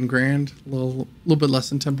 Need 10 grand, a little bit less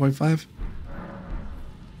than 10.5.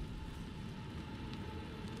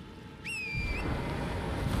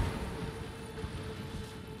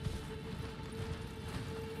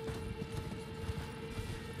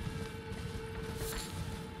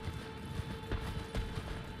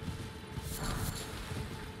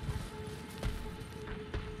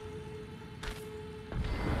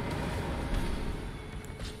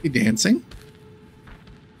 You dancing?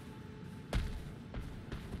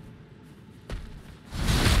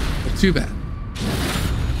 Well, too bad.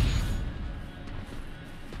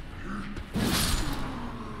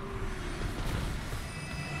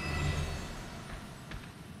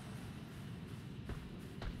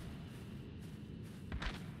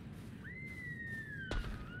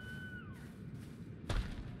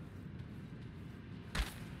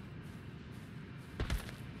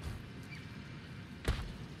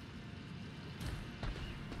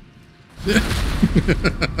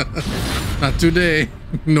 Not today.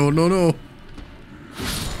 No, no, no.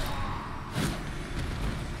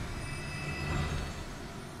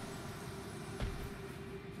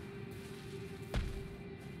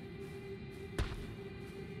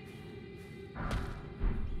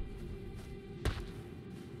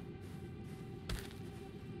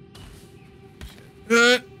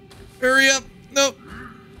 Hurry up. Nope.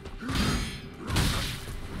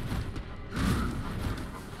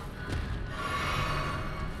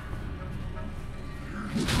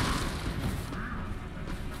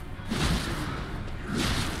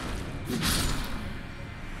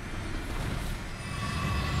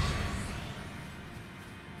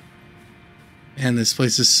 Man, this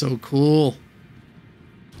place is so cool.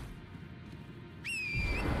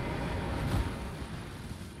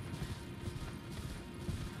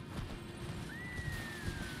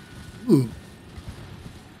 Ooh.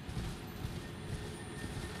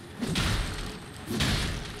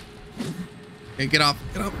 Okay, get off.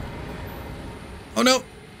 Get off. Oh, no.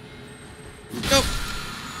 Nope.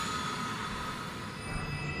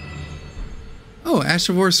 Oh, Ash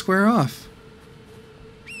of War square off.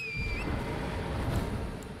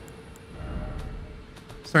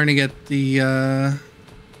 Starting to get the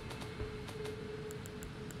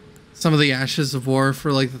some of the Ashes of War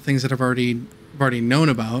for like the things that I've already known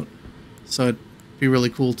about, so it'd be really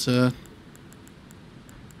cool to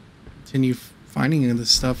continue finding this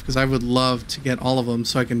stuff, because I would love to get all of them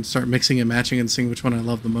so I can start mixing and matching and seeing which one I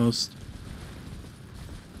love the most.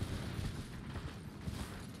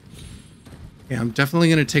 Yeah, I'm definitely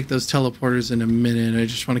going to take those teleporters in a minute. I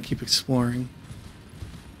just want to keep exploring.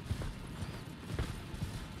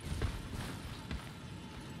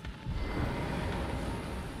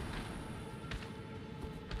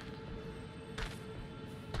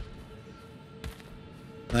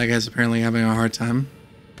 That guy's apparently having a hard time.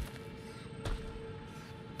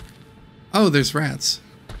 Oh, there's rats.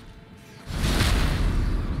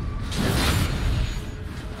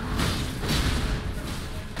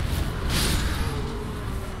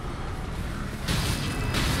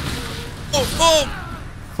 Oh!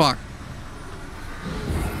 Fuck.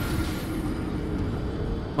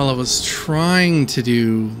 Well, I was trying to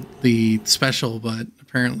do the special, but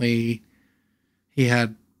apparently he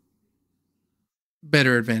had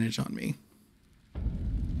better advantage on me.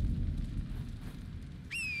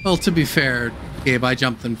 Well, to be fair, Gabe, I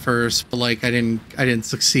jumped in first, but like I didn't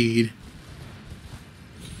succeed.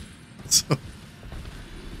 So, all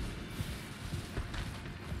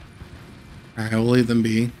right, we'll leave them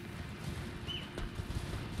be.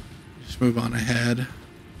 Just move on ahead.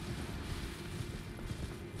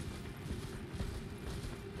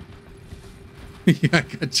 Yeah, I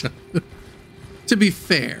gotcha. To be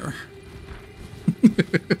fair.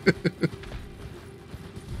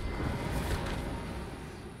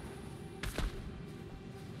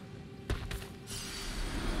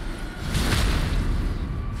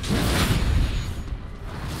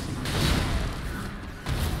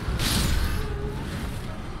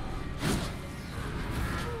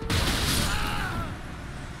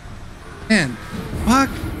 Man, fuck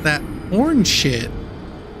that horn shit.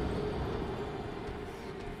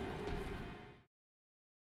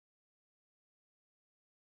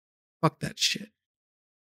 Fuck that shit.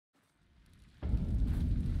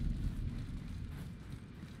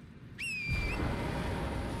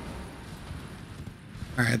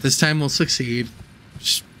 Alright, this time we'll succeed.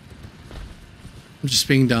 I'm just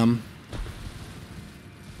being dumb.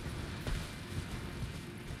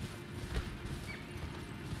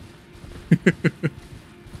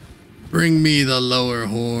 Bring me the lower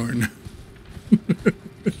horn.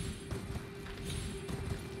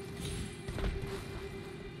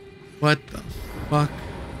 What the fuck?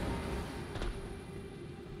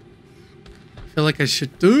 I feel like I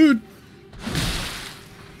should... Dude!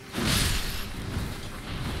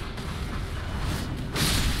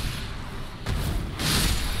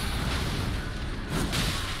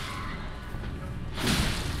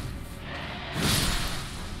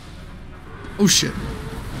 Oh shit.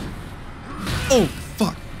 Oh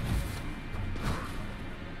fuck.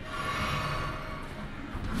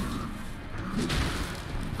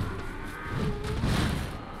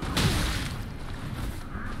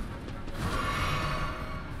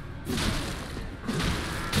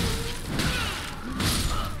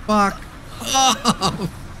 Fuck. Oh.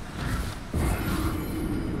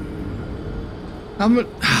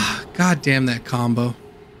 God damn that combo.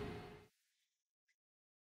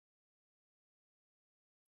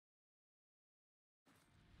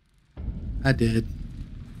 I did.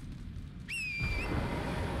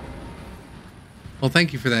 Well,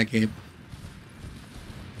 thank you for that, Gabe.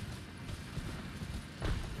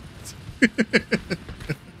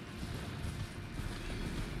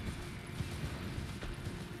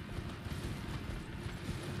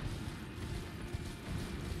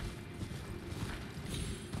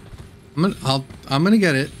 I'm gonna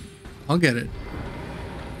get it. I'll get it.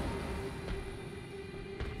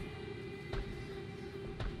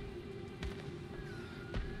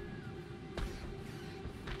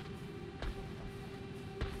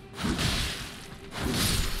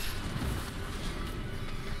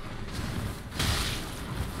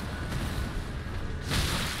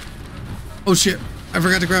 Oh shit, I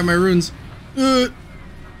forgot to grab my runes.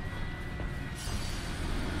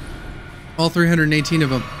 All 318 of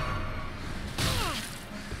them.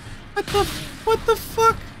 What the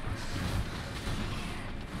fuck?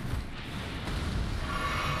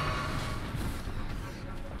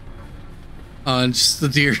 And just the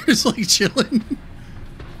deer is like chilling.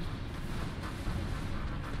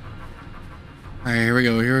 Alright, here we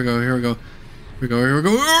go, here we go, here we go. Here we go, here we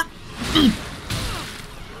go.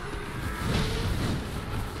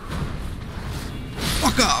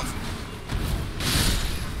 Fuck off!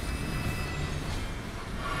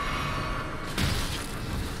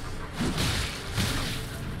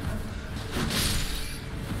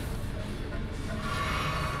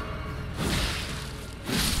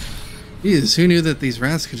 Jesus, who knew that these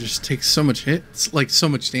rats could just take so much hits, like so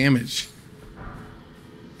much damage?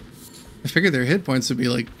 I figured their hit points would be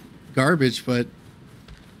like garbage, but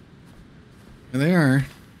here they are.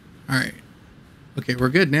 Alright. Okay, we're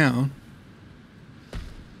good now.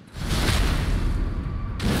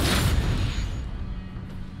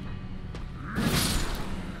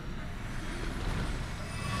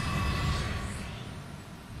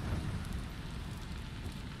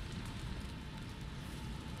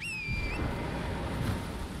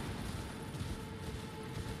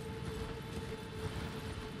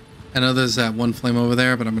 I know there's that one flame over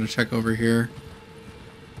there, but I'm going to check over here.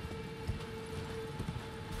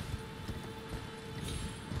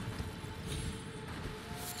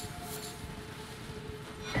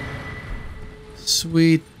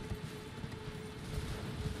 Sweet.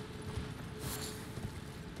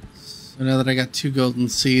 So now that I got 2 golden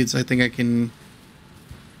seeds, I think I can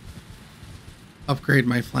upgrade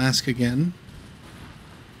my flask again.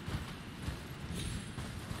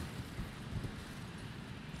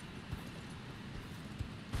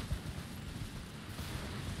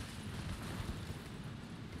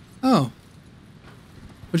 Oh,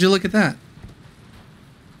 would you look at that?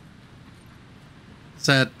 Does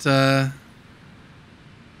that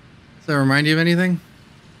remind you of anything?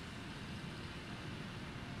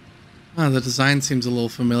 Oh, the design seems a little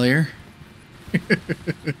familiar.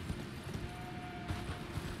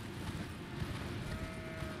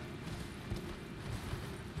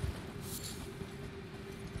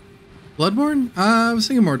 Bloodborne? I was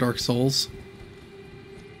thinking more Dark Souls.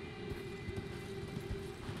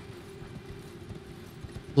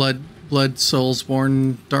 Blood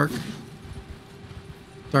Soulsborne Dark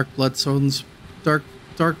Blood Souls Dark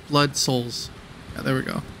Blood Souls. Yeah, there we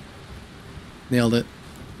go. Nailed it.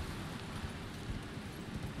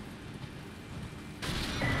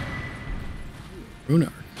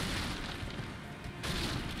 Runar.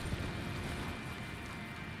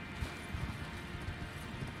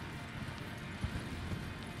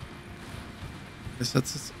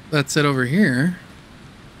 Guess that's it over here.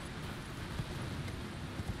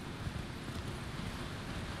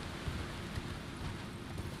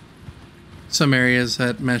 Some areas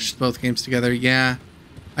that meshed both games together. Yeah,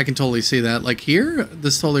 I can totally see that. Like here,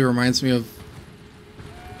 this totally reminds me of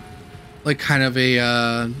like kind of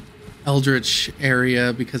a eldritch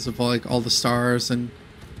area because of like all the stars and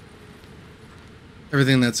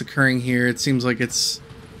everything that's occurring here. It seems like it's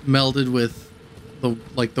melded with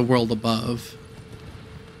the world above,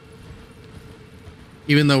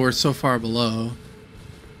 even though we're so far below.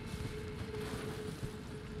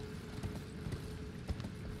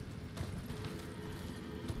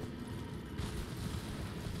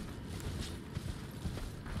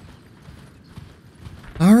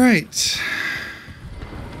 All right.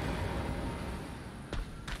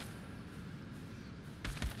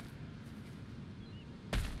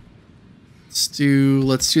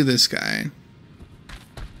 Let's do this guy.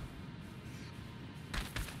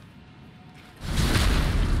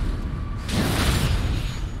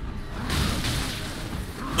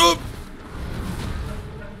 Oh!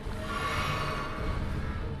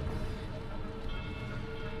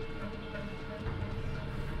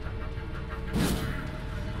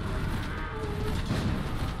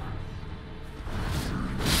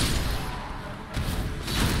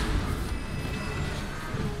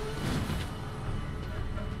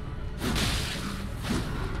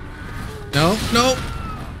 No, no.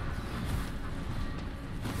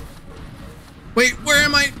 Wait, where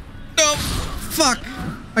am I? No, fuck.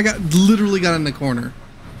 I literally got in the corner.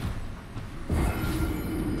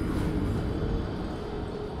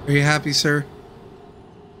 Are you happy, sir?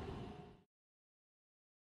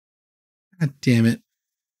 God damn it.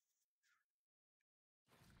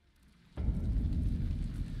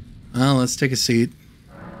 Well, let's take a seat.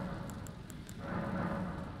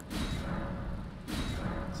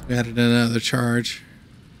 So we added another charge.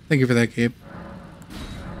 Thank you for that, Gabe.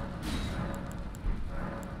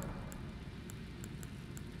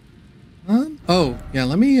 Oh, yeah,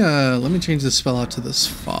 let me change this spell out to this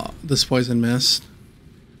poison mist.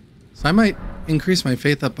 So I might increase my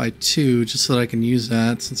faith up by 2 just so that I can use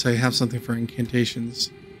that since I have something for incantations.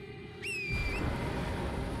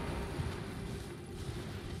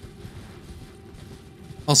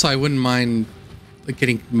 Also, I wouldn't mind like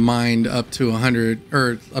getting mined up to 100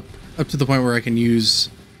 or up to the point where I can use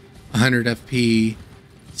 100 FP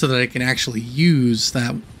so that I can actually use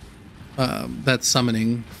that that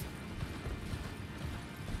summoning.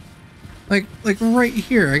 Like right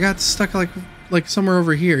here. I got stuck like somewhere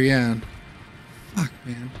over here, yeah. Fuck,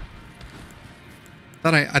 man.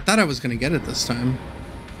 I thought I was gonna get it this time.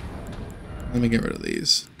 Let me get rid of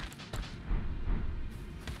these.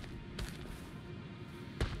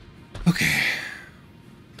 Okay.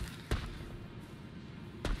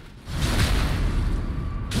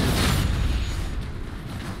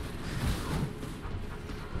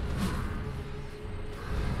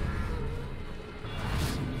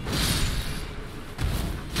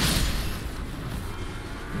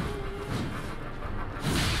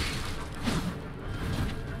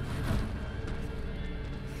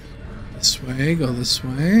 This way, go this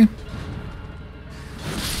way.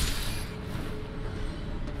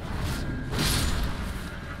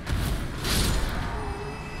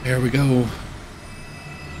 There we go.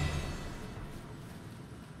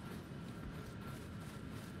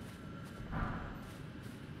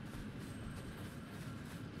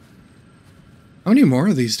 How many more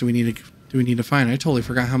of these do we need to find? I totally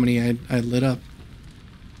forgot how many I lit up.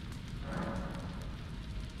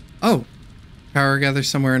 Oh, power gathers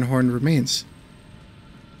somewhere in Horned Remains.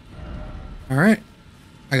 All right,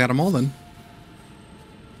 I got them all then.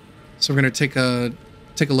 So we're gonna take a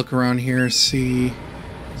look around here, see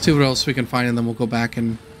what else we can find, and then we'll go back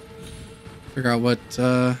and figure out what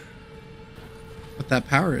that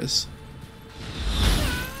power is.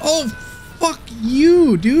 Oh, fuck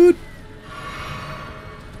you, dude!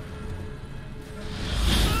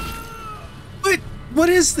 What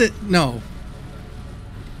is that? No.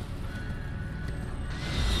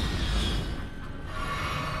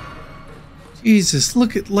 Jesus,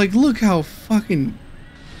 look how fucking...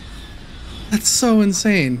 That's so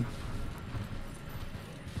insane.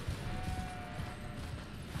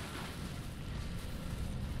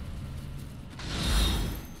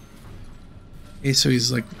 Okay, so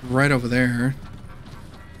he's like right over there.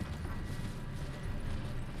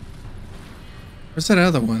 Where's that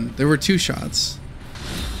other one? There were 2 shots.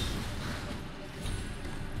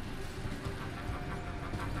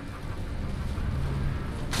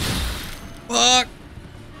 Fuck!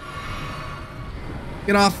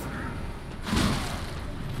 Get off.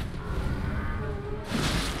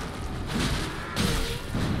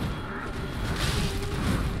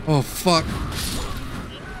 Oh, fuck.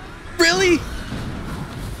 Really?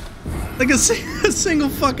 Like a single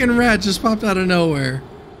fucking rat just popped out of nowhere.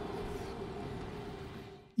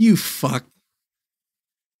 You fuck.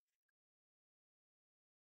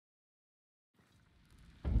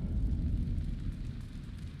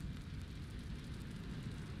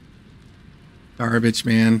 Garbage,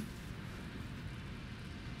 man.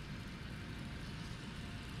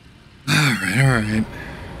 All right.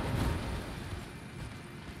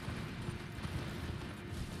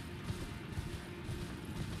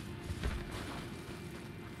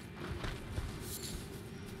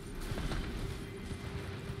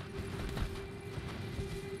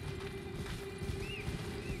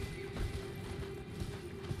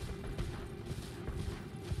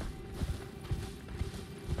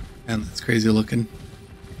 Man, that's crazy looking.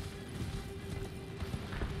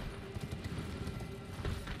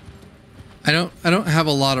 I don't have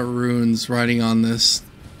a lot of runes riding on this,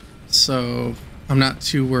 so I'm not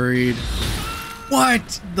too worried.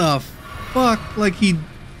 What the fuck? Like he...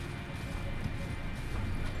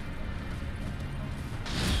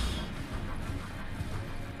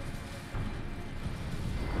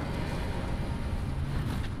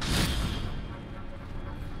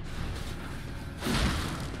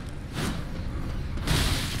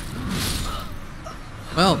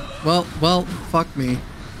 Well, fuck me.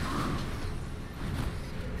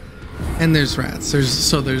 And there's rats.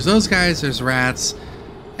 There's those guys, there's rats,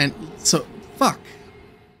 and so fuck.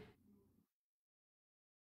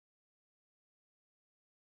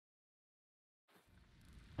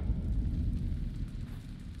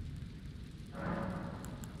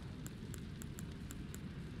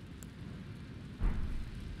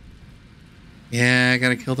 Yeah, I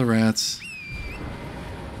gotta kill the rats.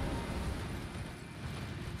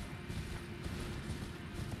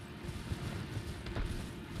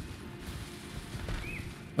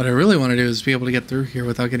 What I really want to do is be able to get through here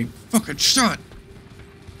without getting fucking shot.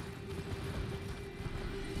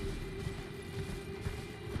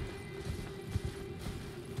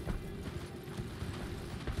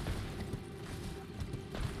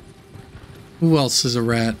 Who else is a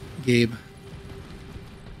rat, Gabe?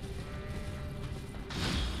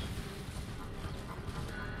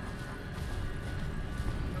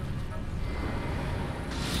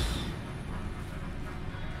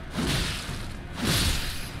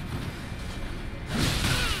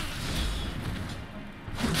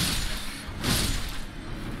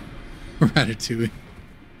 Ratatouille.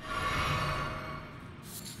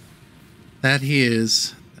 That he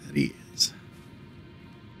is. That he is.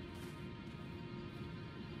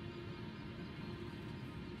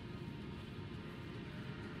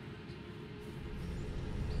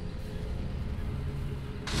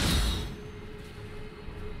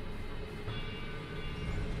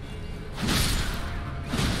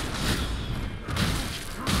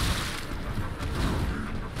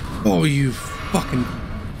 Oh, you fucking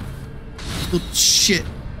little shit.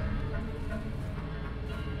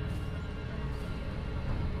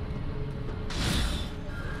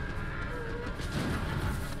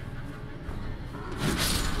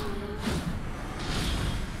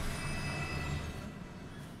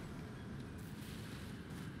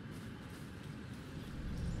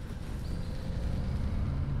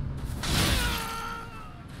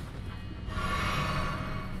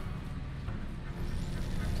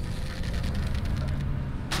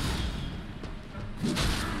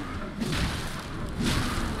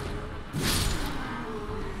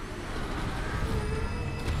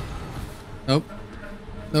 Nope.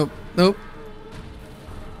 Nope. Nope.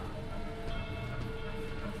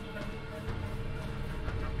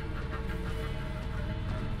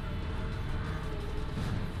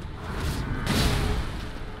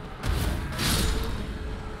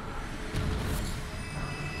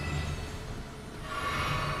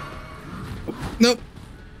 Nope.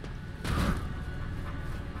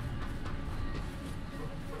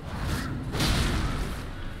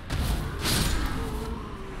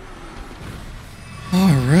 All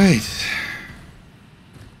right.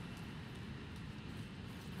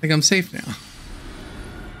 I think I'm safe now.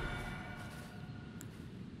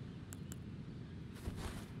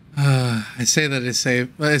 I say that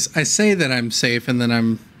I say that I'm safe, and then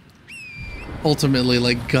I'm ultimately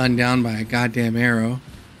like gunned down by a goddamn arrow.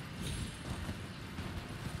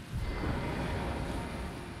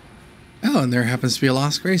 Oh, and there happens to be a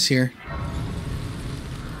lost grace here.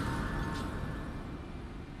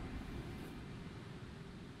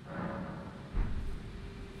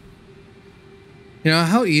 You know,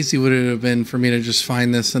 how easy would it have been for me to just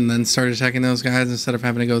find this and then start attacking those guys instead of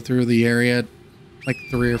having to go through the area like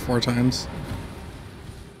 3 or 4 times?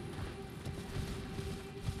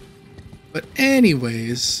 But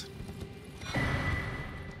anyways,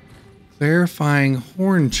 clarifying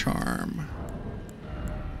horn charm.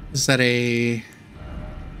 Is that a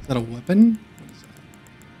that a weapon? What is that?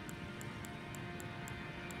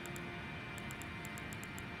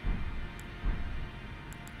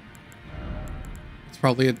 It's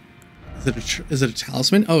probably a. Is it a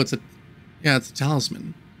talisman? Oh, it's a. Yeah, it's a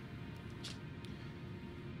talisman.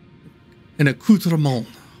 An accoutrement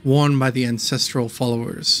worn by the ancestral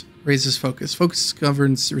followers. Raises focus. Focus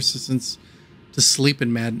governs resistance to sleep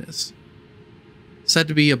and madness. Said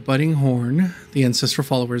to be a budding horn, the ancestral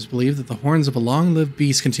followers believe that the horns of a long-lived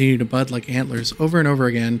beast continue to bud like antlers over and over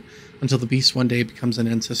again until the beast one day becomes an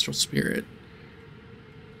ancestral spirit.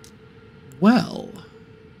 Well,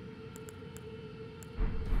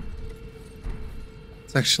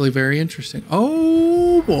 it's actually very interesting.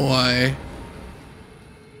 Oh boy.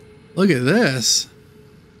 Look at this.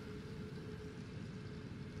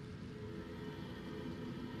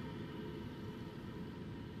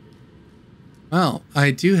 Well,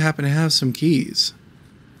 I do happen to have some keys.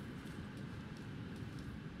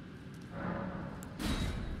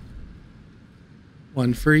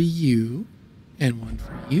 One for you and one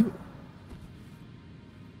for you.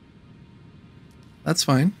 That's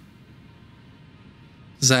fine.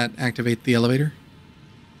 Does that activate the elevator?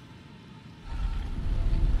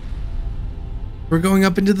 We're going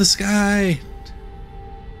up into the sky.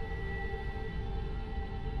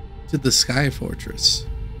 To the Sky Fortress.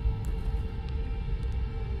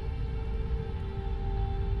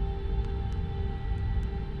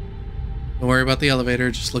 Don't worry about the elevator.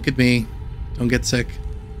 Just look at me. Don't get sick.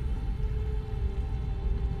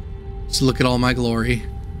 Just look at all my glory.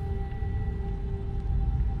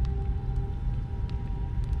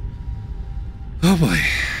 Oh boy.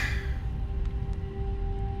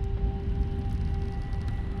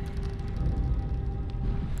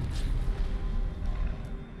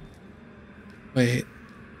 Wait.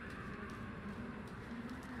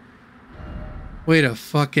 Wait a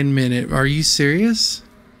fucking minute. Are you serious?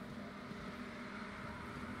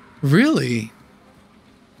 Really?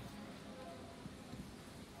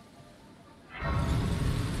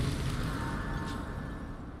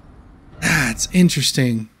 That's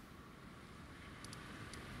interesting.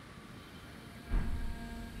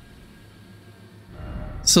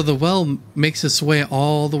 So the well makes its way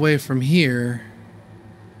all the way from here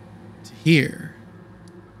to here.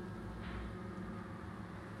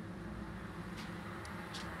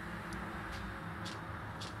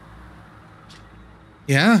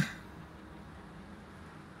 Yeah.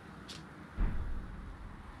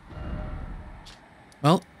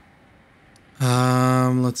 Well,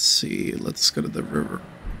 let's see. Let's go to the river.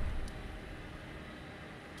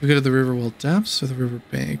 We go to the river well depths or the river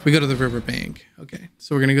bank? We go to the river bank. Okay,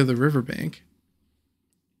 so we're gonna go to the river bank.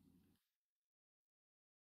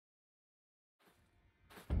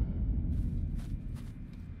 And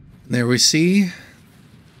there we see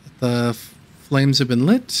that the flames have been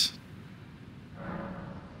lit.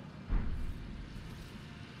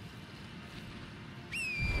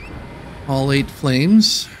 All 8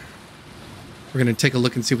 flames. We're gonna take a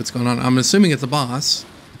look and see what's going on. I'm assuming it's a boss.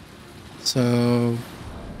 So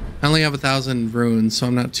I only have 1,000 runes, so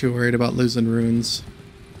I'm not too worried about losing runes.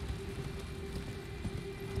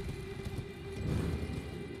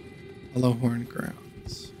 Hello, Horn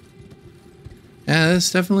Grounds. Yeah,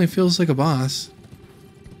 this definitely feels like a boss.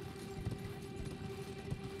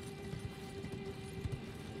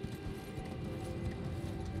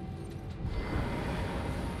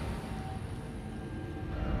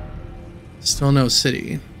 Still no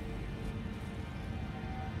city.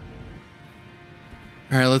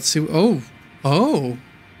 All right, let's see. Oh, oh.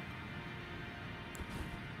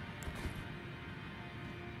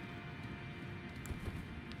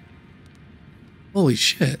 Holy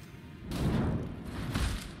shit.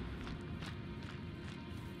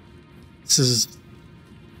 This is...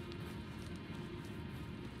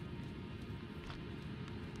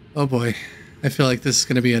 Oh boy. I feel like this is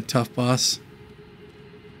going to be a tough boss.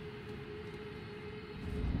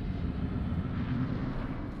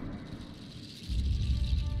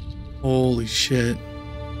 Holy shit.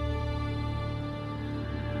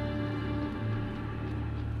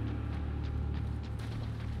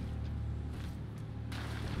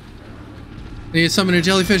 I need to summon a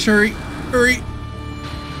jellyfish. Hurry! Hurry!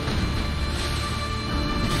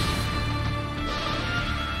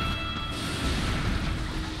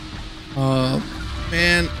 Oh,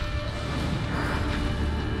 man.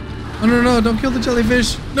 Oh, no, no, don't kill the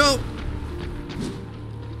jellyfish. No!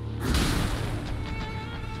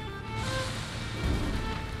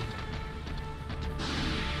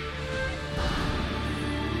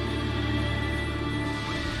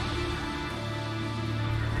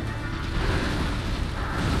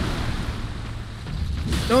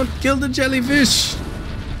 Don't kill the jellyfish!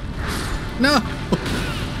 No!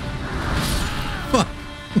 Fuck.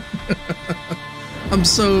 I'm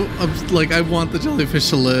like, I want the jellyfish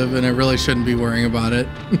to live, and I really shouldn't be worrying about it.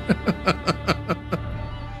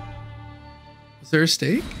 Is there a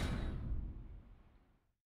steak?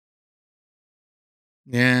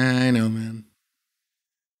 Yeah, I know, man.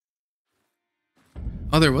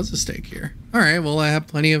 Oh, there was a steak here. All right, well, I have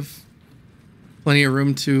plenty of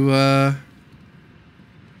room to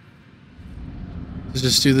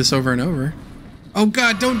just do this over and over. Oh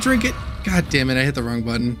God, don't drink it. God damn it, I hit the wrong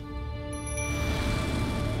button.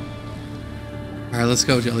 All right, let's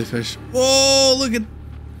go, jellyfish. Whoa, look at...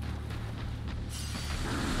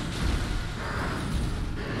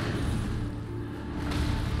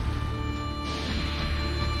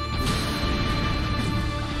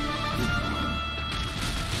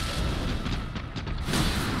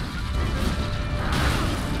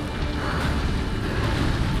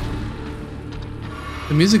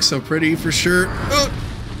 The music's so pretty, for sure. Oh!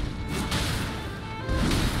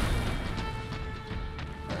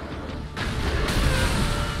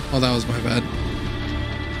 Oh, that was my bad.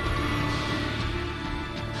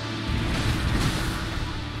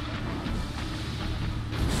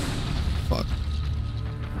 Fuck.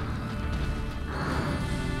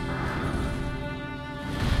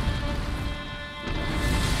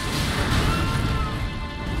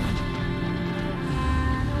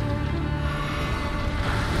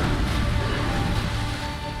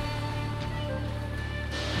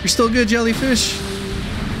 You're still good, jellyfish.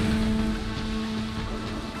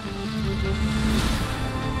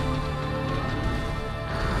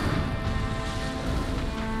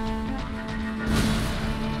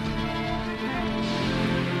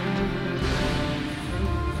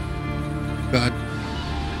 God.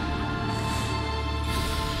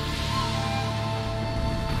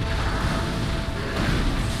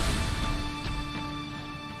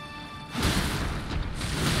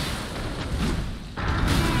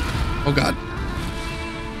 Oh God.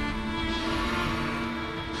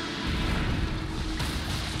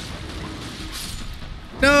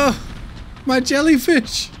 No! My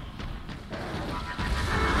jellyfish!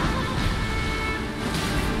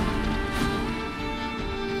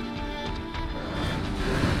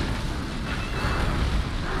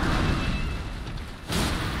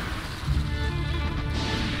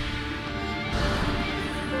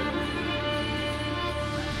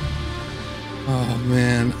 Oh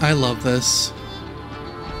man, I love this.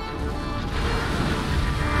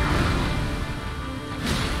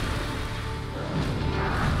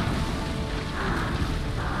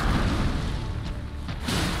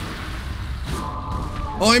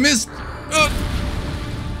 Oh, I missed! Oh.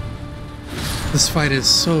 This fight is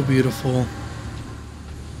so beautiful.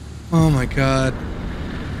 Oh my God.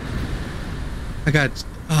 I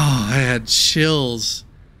had chills.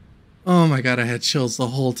 Oh my God, I had chills the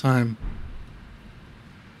whole time.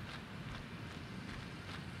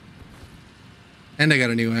 And I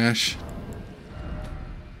got a new ash.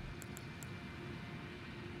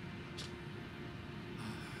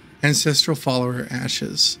 Ancestral follower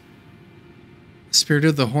ashes. Spirit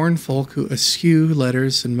of the Horn folk who eschew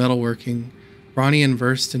letters and metalworking, brawny and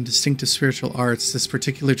versed in distinctive spiritual arts, this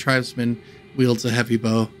particular tribesman wields a heavy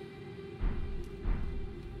bow.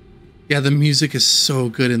 Yeah, the music is so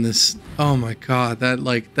good in this. Oh my God, that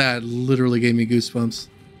literally gave me goosebumps.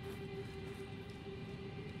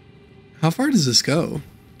 How far does this go?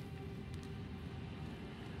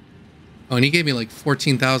 Oh, and he gave me like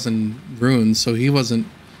 14,000 runes, so he was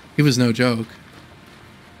no joke.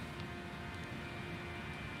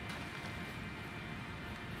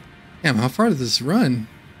 Damn, how far does this run?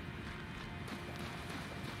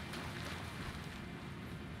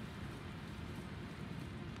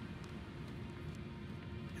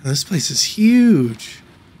 This place is huge.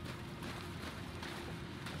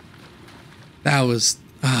 That was,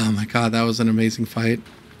 oh my God, that was an amazing fight.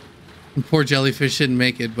 And poor jellyfish didn't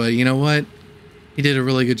make it, but you know what? He did a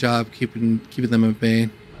really good job keeping them at bay.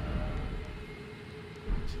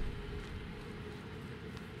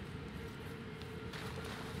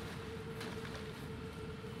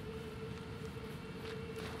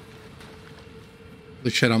 Holy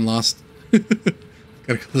shit, I'm lost. Gotta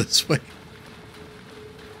go this way.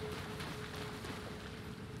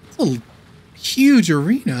 It's a huge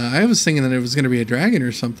arena. I was thinking that it was going to be a dragon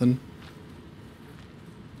or something.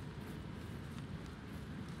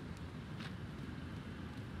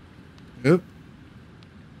 Oop.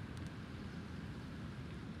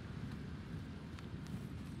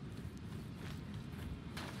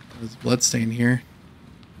 There's a bloodstain here.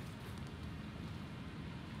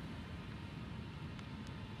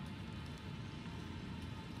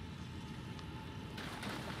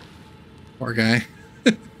 Poor guy.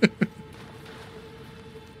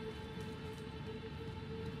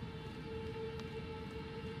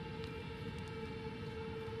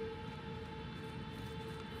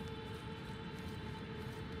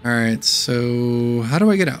 Alright, so how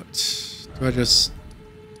do I get out? Do I just...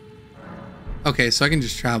 Okay, so I can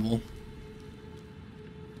just travel.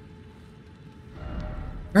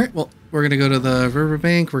 Alright, well, we're gonna go to the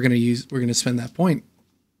riverbank. We're gonna spend that point.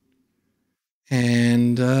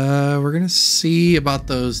 And we're gonna see about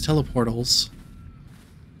those teleportals.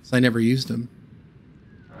 So I never used them.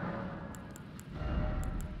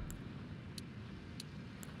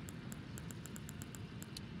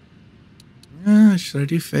 Should I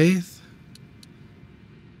do faith?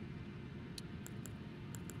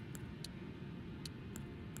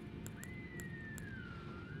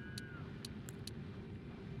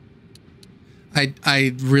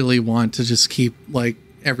 I really want to just keep like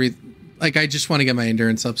I just want to get my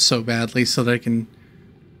endurance up so badly so that I can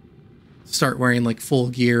start wearing like full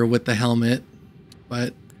gear with the helmet.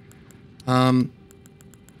 But I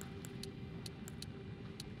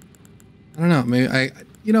don't know, maybe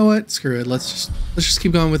you know what? Screw it. Let's just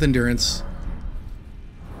keep going with endurance.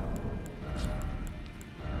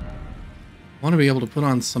 I want to be able to put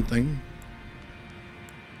on something.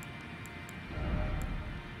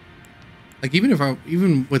 Like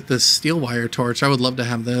even with this steel wire torch, I would love to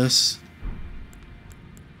have this.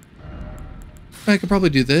 I could probably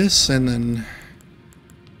do this and then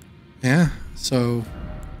yeah, so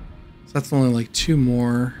that's only like 2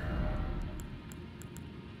 more.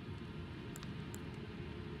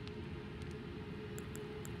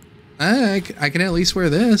 I can at least wear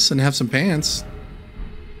this and have some pants.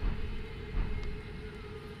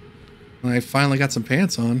 I finally got some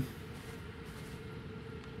pants on.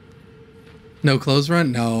 No clothes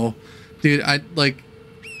run? No. Dude, I like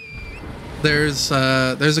there's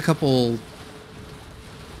a couple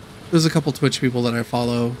Twitch people that I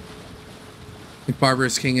follow. Like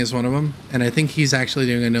Barbarous King is one of them, and I think he's actually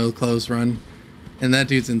doing a no clothes run. And that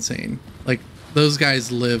dude's insane. Like those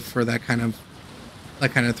guys live for that kind of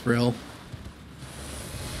thrill.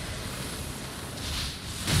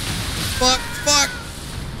 Fuck.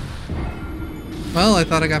 Well, I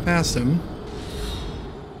thought I got past him.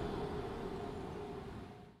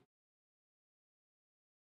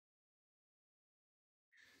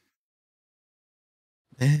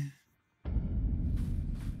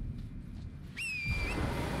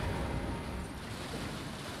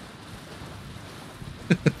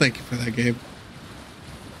 Thank you for that, Gabe.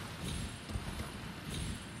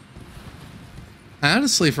 I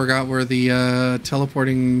honestly forgot where the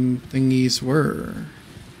teleporting thingies were.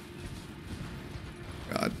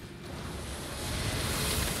 God.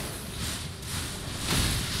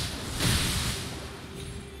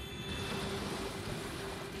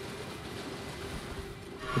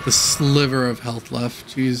 With a sliver of health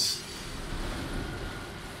left, jeez.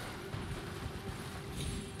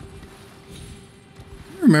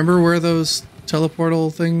 Remember where those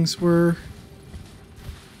teleportal things were?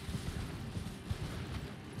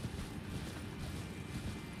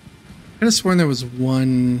 I could have sworn there was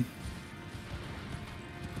one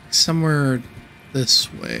somewhere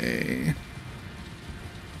this way.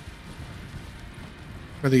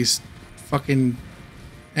 Where these fucking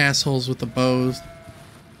assholes with the bows.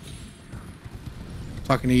 I'm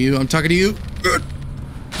talking to you. I'm talking to you.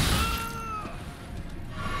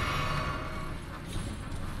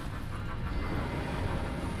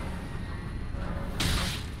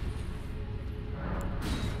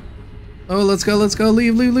 Oh, let's go, let's go.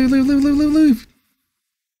 Leave.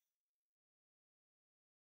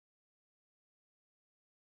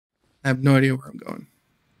 I have no idea where I'm going.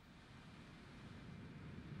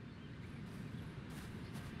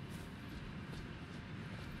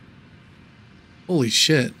 Holy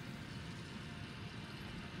shit.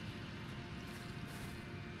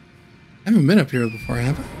 I haven't been up here before,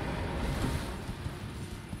 have I?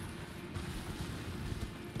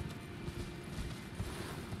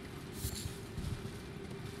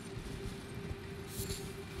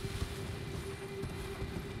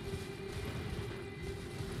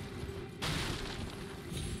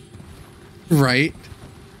 Right.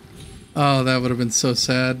 Oh, that would have been so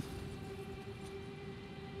sad.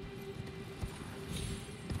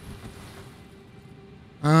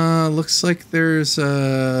 Looks like there's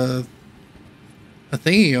a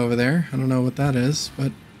thingy over there. I don't know what that is, but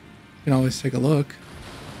you can always take a look.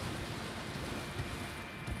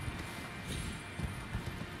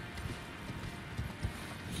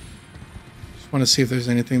 Just want to see if there's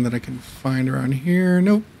anything that I can find around here.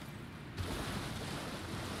 Nope.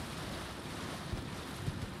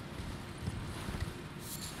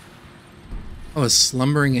 Oh, a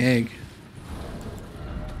slumbering egg.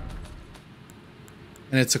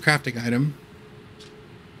 And it's a crafting item.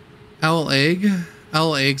 Owl egg.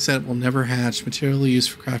 Owl eggs that will never hatch. Material used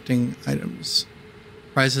for crafting items.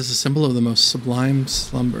 Rise as a symbol of the most sublime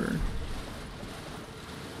slumber.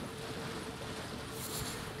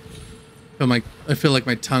 I feel like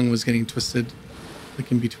my tongue was getting twisted,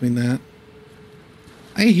 like in between that.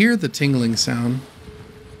 I hear the tingling sound.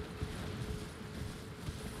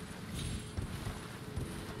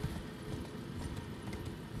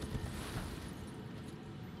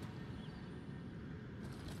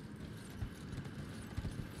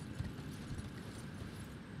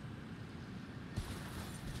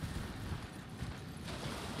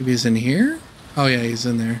 Maybe he's in here? Oh yeah, he's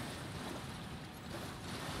in there.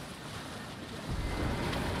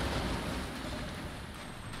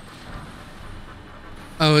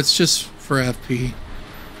 Oh, it's just for FP.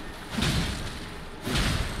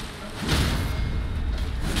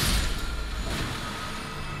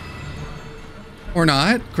 Or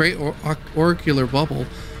not. Great oracular bubble.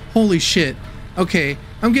 Holy shit. Okay,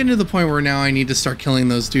 I'm getting to the point where now I need to start killing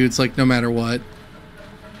those dudes, like, no matter what.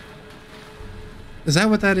 Is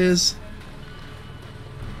that what that is?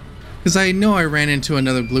 Because I know I ran into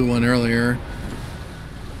another blue one earlier.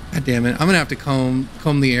 God damn it. I'm going to have to comb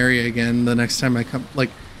the area again the next time I come.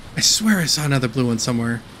 Like, I swear I saw another blue one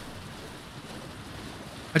somewhere.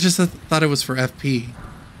 I just thought it was for FP.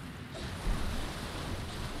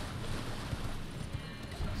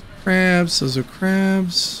 Crabs. Those are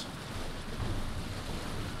crabs.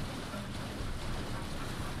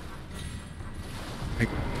 Can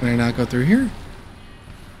I not go through here?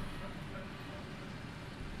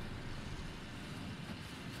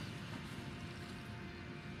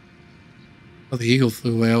 Oh, the eagle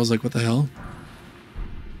flew away. I was like, what the hell?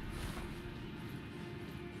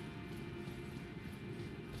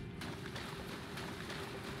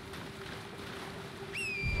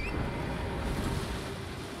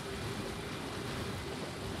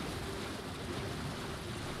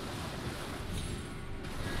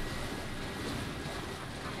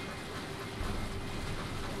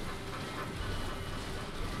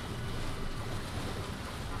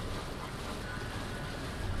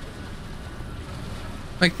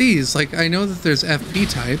 Like these, like I know that there's FP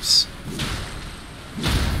types.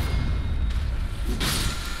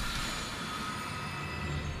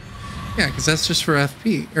 Yeah, because that's just for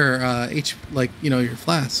FP or H, like, you know, your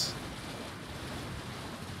flasks.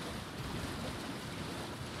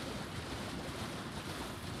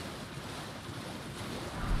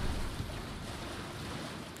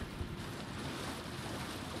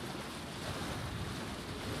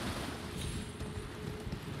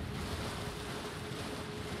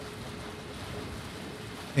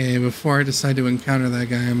 Okay, before I decide to encounter that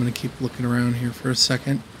guy, I'm going to keep looking around here for a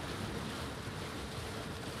second.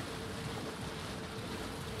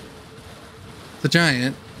 It's a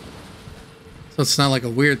giant. So it's not like a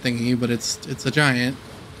weird thingy, but it's a giant.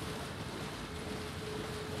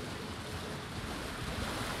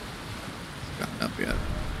 It's gotten up yet.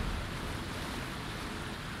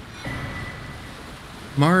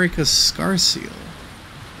 Marika Scar Seal.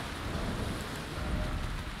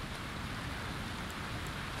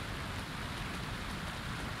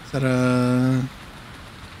 Is that a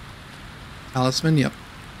talisman? Yep.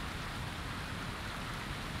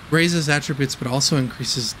 Raises attributes, but also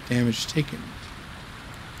increases damage taken.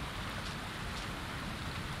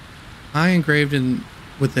 Eye engraved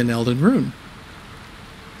within Elden rune.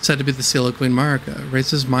 Said to be the seal of Queen Marika.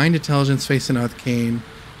 Raises mind, intelligence, face, and arcane,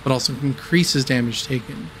 but also increases damage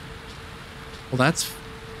taken. Well, that's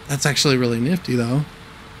actually really nifty, though.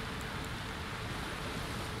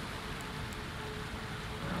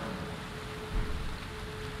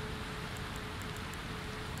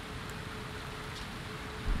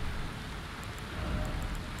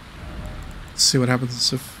 See what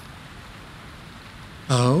happens if...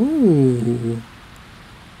 Oh,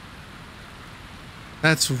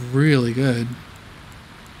 that's really good.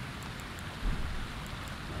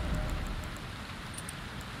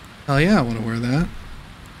 Hell yeah, I want to wear that.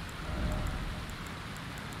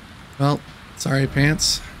 Well, sorry,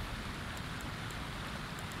 pants.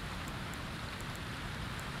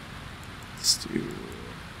 Let's do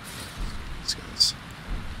these guys.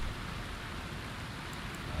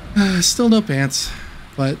 Still no pants,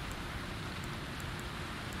 but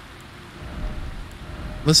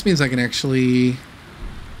this means I can actually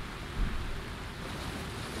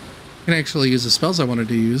use the spells I wanted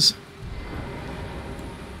to use.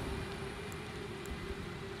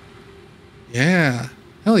 Yeah,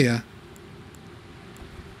 hell yeah.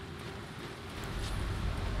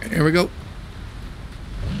 Here we go.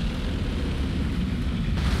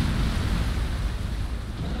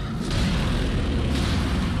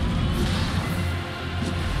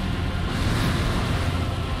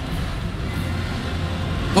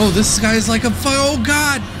 Oh, this guy's like a oh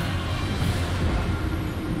god.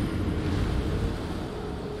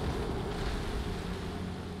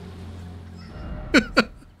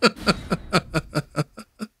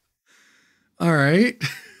 All right.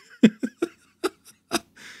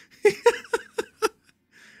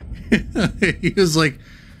 He was like,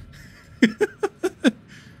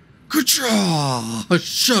 Kucha!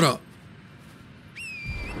 Shut up.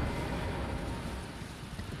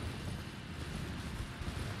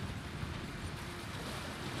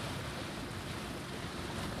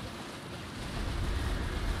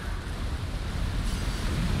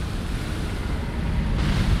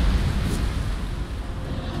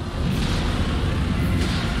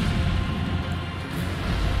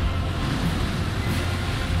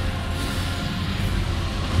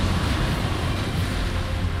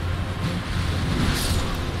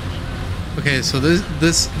 Okay, so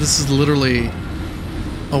this is literally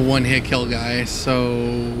a one-hit kill guy,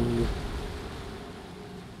 so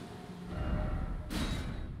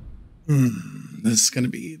this is gonna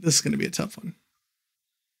be a tough one.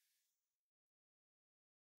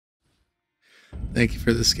 Thank you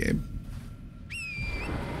for this game.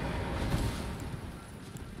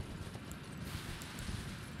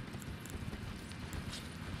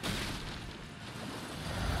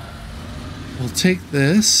 We'll take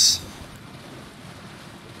this.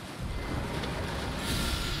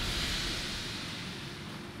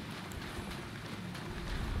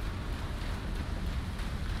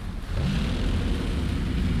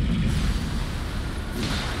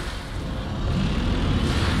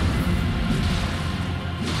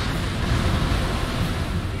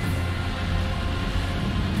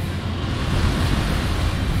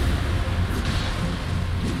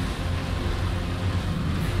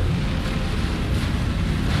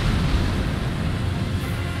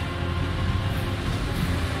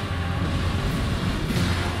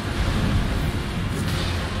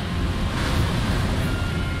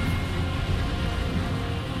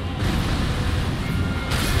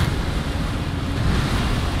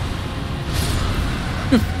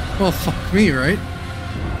 Well, fuck me, right?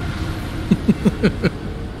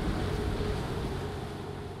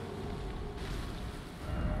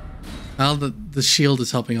 Well, the shield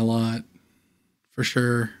is helping a lot, for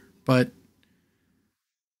sure. But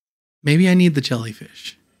maybe I need the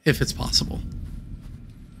jellyfish, if it's possible.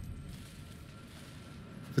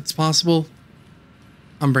 If it's possible,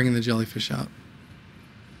 I'm bringing the jellyfish out.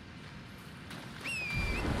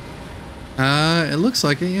 It looks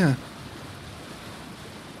like it, yeah.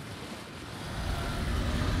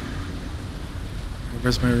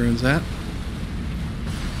 Where's my runes at?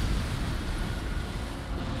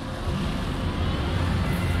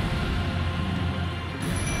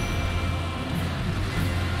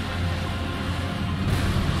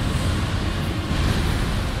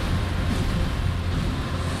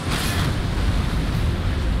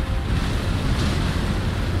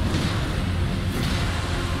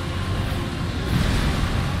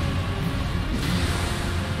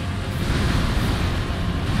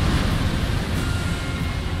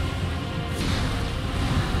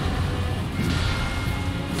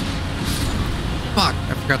 Fuck,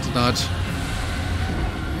 I forgot to dodge.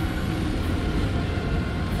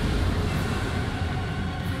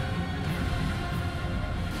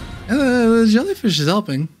 The jellyfish is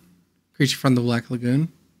helping. Creature from the Black Lagoon.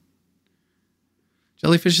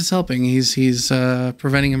 Jellyfish is helping. He's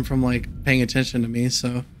preventing him from like paying attention to me,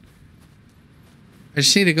 so I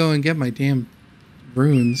just need to go and get my damn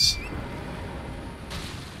runes.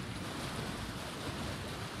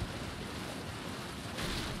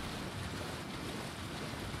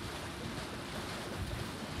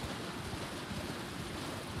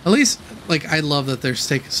 At least, like, I love that there's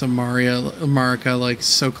taking some Marika, like,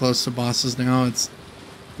 so close to bosses now. It's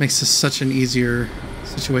makes this such an easier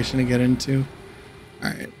situation to get into.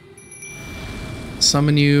 Alright.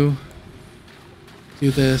 Summon you. Do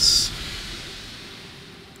this.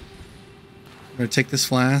 I'm gonna take this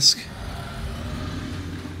flask.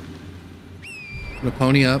 I'm gonna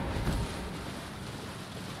pony up.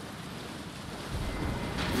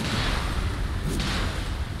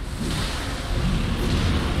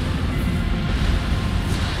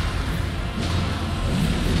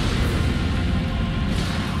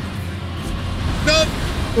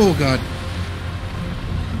 Oh god.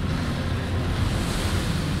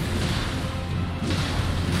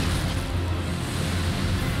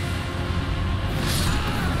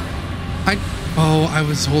 I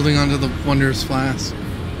was holding onto the wondrous flask.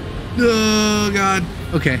 Oh god.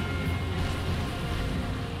 Okay.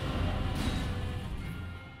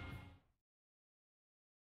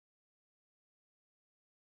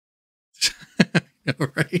 All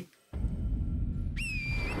right.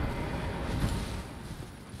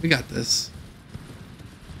 We got this.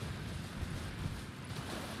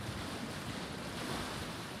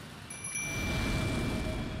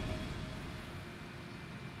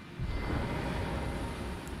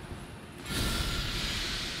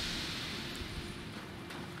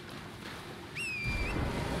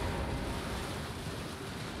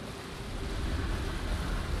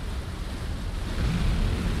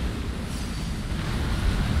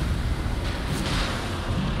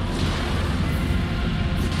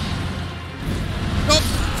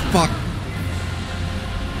 Fuck.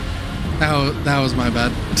 That was my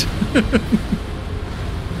bad.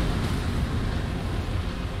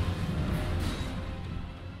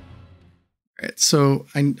 Alright, so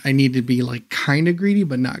I need to be like kind of greedy,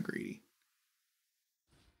 but not greedy.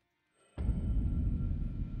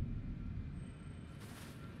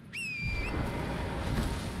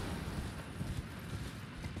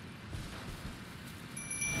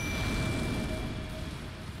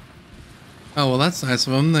 Oh, well, that's nice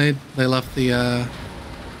of them. They left the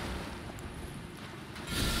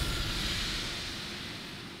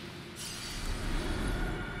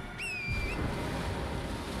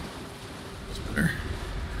better.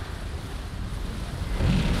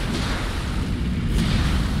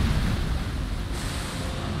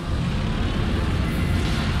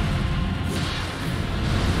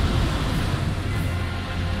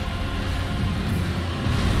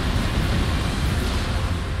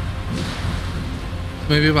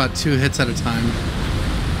 Maybe about 2 hits at a time.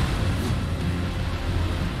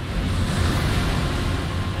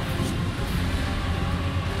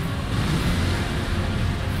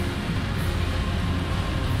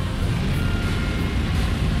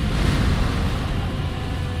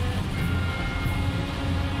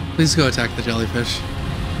 Please go attack the jellyfish.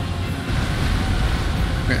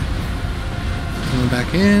 Okay. Coming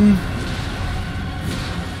back in.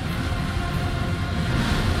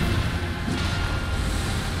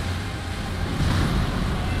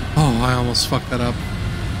 Oh, I almost fucked that up.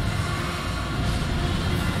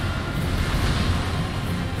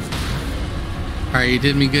 Alright, you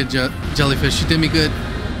did me good, jellyfish. You did me good.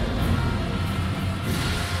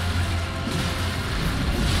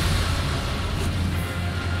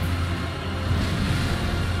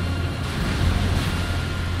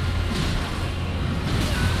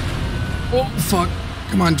 Oh, fuck.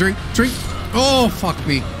 Come on, drink. Drink. Oh, fuck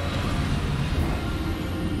me.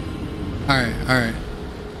 Alright, alright.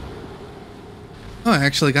 Oh, I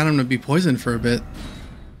actually got him to be poisoned for a bit.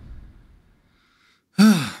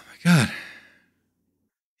 Oh, my God.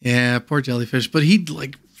 Yeah, poor jellyfish. But he,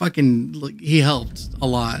 like, fucking, like, he helped a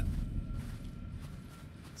lot.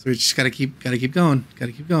 So we just gotta keep going.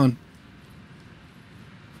 Gotta keep going.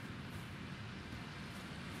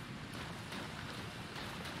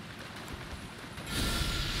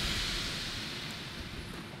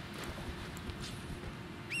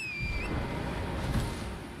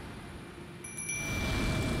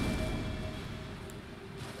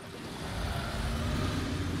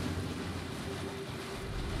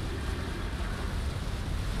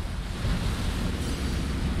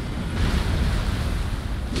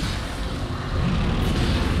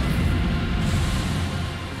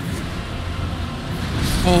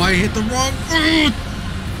 Oh, I hit the wrong.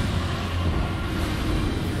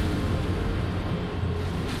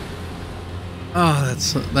 Oh,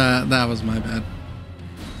 that was my bad.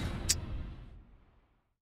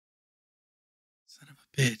 Son of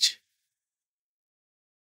a bitch.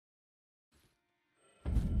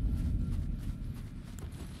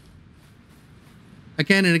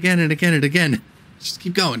 Again and again and again and again. Just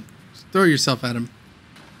keep going. Just throw yourself at him.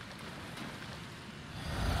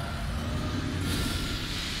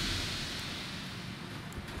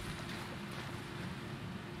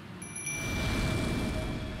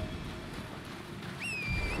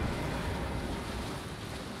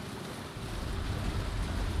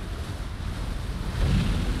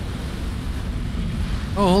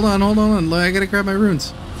 Oh, hold on, hold on. I gotta grab my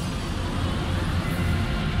runes.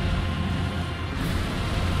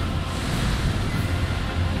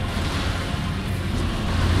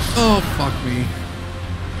 Oh, fuck me.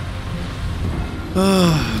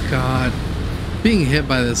 Oh, God. Being hit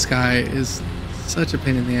by this guy is such a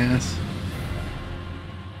pain in the ass.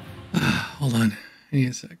 Hold on. I need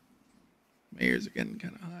a sec. My ears are getting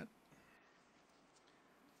kind of hot.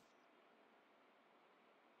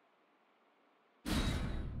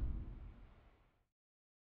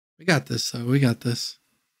 We got this, though. We got this.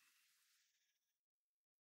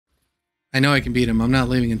 I know I can beat him. I'm not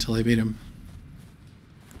leaving until I beat him.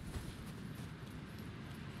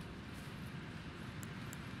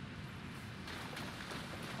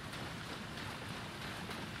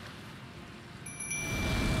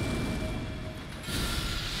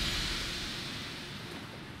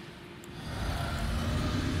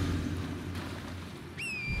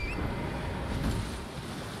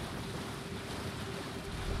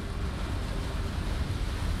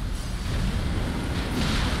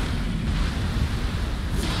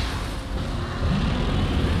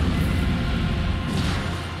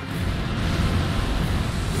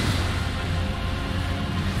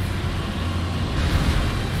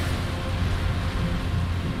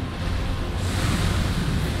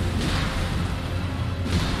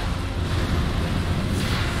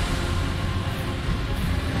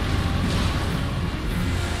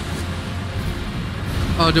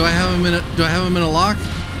 Oh, do I have him in a lock?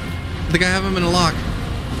 I think I have him in a lock.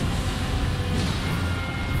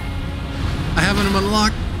 I have him in a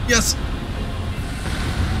lock. Yes.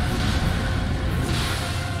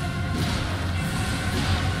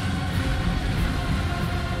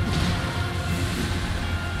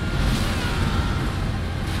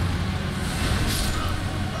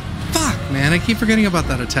 Fuck, man, I keep forgetting about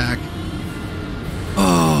that attack.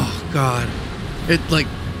 Oh God. It like,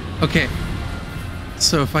 okay.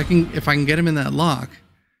 So if I can get him in that lock,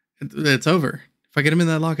 it's over. If I get him in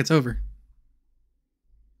that lock, it's over.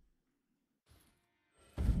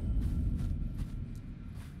 All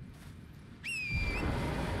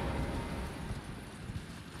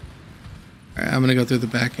right, I'm gonna go through the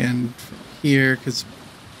back end from here because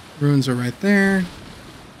runes are right there.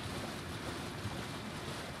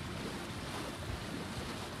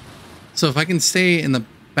 So if I can stay in the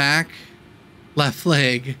back left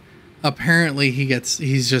leg, apparently he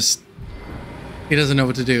doesn't know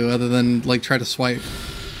what to do other than like try to swipe.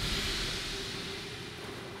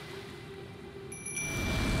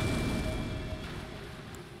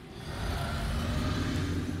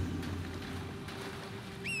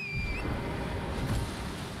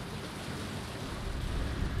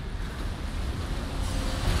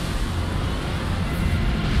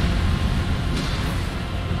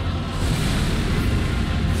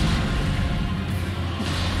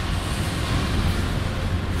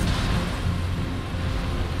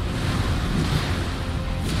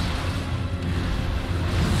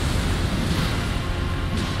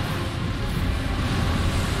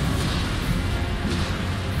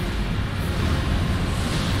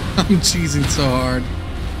 I'm cheesing so hard.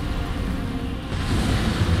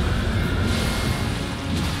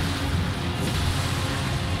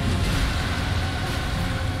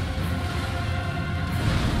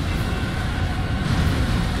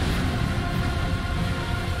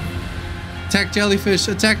 Attack jellyfish!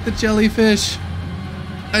 Attack the jellyfish!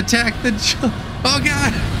 Attack the oh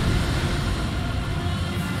God!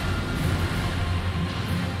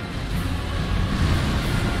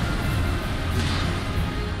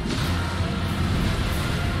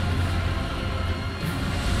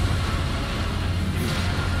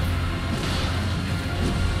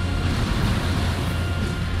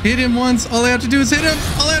 Hit him once. All I have to do is hit him.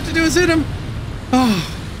 All I have to do is hit him.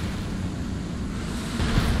 Oh.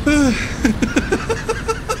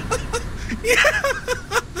 Yeah.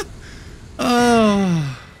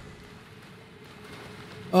 Oh.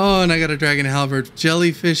 Oh, and I got a dragon halberd.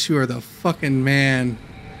 Jellyfish, you are the fucking man.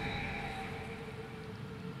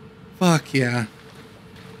 Fuck yeah.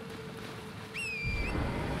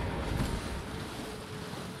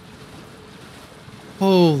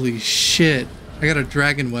 Holy shit. I got a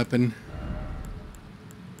dragon weapon.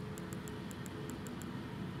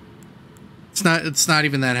 It's not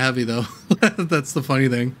even that heavy though. That's the funny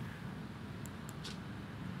thing.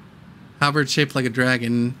 Halberd shaped like a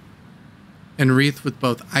dragon and wreathed with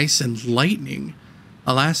both ice and lightning.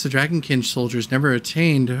 Alas, the dragonkin soldiers never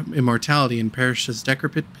attained immortality and perished as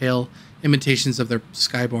decrepit, pale imitations of their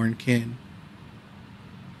skyborn kin.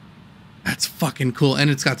 That's fucking cool. And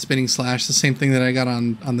it's got spinning slash, the same thing that I got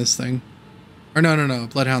on this thing. Or no.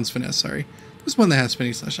 Bloodhound's Finesse, sorry. This one that has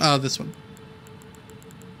spinning slash. Oh, this one.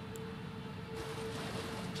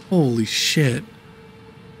 Holy shit.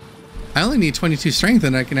 I only need 22 strength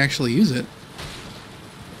and I can actually use it.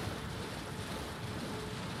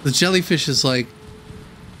 The jellyfish is like...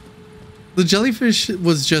 The jellyfish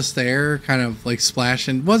was just there, kind of like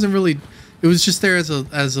splashing. Wasn't really... It was just there as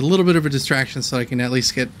a little bit of a distraction so I can at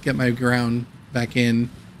least get my ground back in.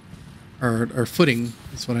 Or footing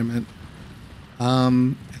is what I meant.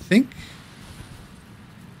 I think...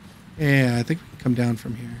 Yeah, I think we can come down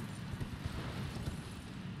from here.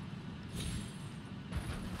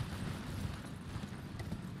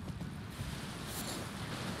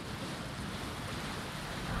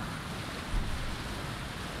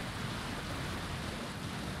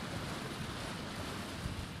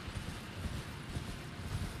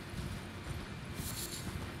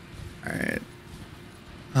 All right.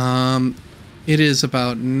 It is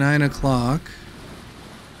about 9 o'clock.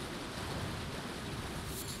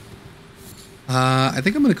 I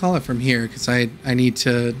think I'm gonna call it from here because I need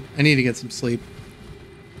to get some sleep.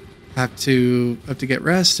 Have to get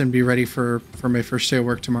rest and be ready for my first day of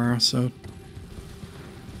work tomorrow. So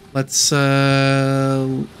let's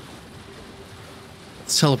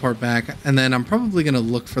teleport back, and then I'm probably gonna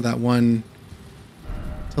look for that one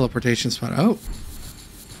teleportation spot. Oh,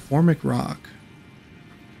 Formic Rock.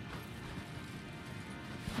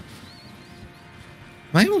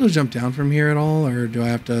 Am I able to jump down from here at all, or do I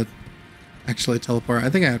have to actually teleport? I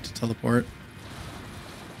think I have to teleport.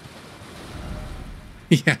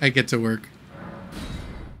 Yeah, I get to work.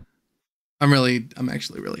 I'm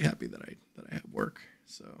actually really happy that I have work.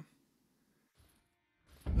 So,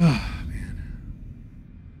 oh man.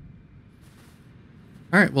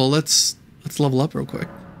 All right, well let's level up real quick.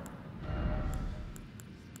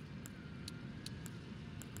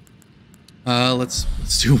 Let's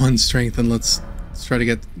do one strength and let's try to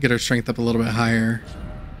get our strength up a little bit higher.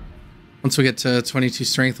 Once we get to 22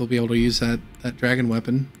 strength, we'll be able to use that dragon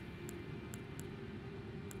weapon.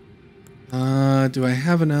 Do I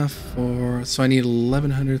have enough for... So I need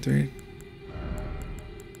 1103.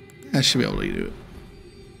 I should be able to do it.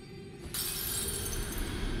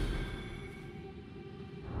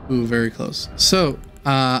 Ooh, very close. So,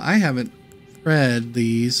 I haven't read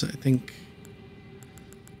these, I think.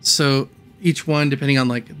 So, each one, depending on,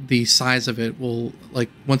 like, the size of it, will, like,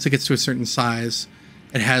 once it gets to a certain size,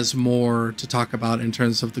 it has more to talk about in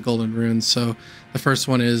terms of the golden runes. So, the first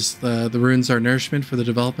one is the runes are nourishment for the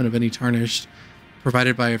development of any tarnished,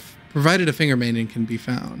 provided a finger maiden can be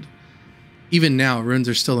found. Even now, runes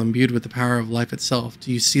are still imbued with the power of life itself.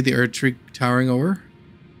 Do you see the Erd tree towering over?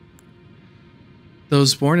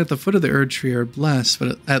 Those born at the foot of the Erd tree are blessed,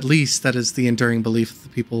 but at least that is the enduring belief of the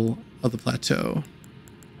people of the plateau.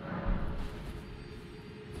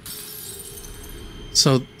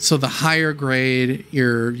 So the higher grade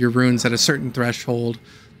your runes at a certain threshold,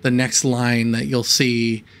 the next line that you'll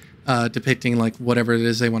see depicting like whatever it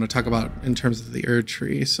is they want to talk about in terms of the Erd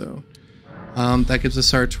tree. So that gives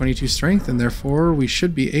us our 22 strength, and therefore we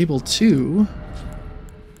should be able to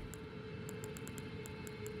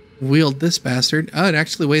wield this bastard. Oh, it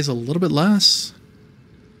actually weighs a little bit less.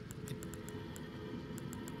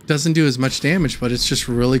 Doesn't do as much damage, but it's just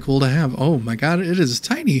really cool to have. Oh my god, it is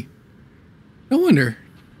tiny. No wonder.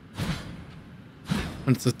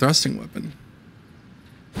 It's a thrusting weapon.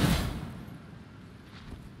 So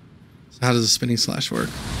how does the spinning slash work?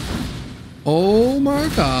 Oh my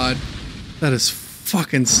god. That is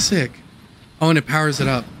fucking sick. Oh, and it powers it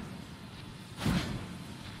up.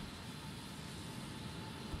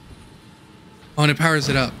 Oh, and it powers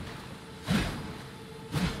it up.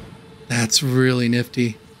 That's really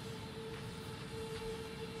nifty.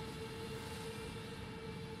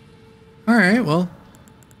 Alright, well,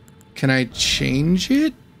 can I change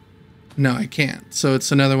it? No, I can't. So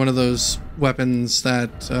it's another one of those weapons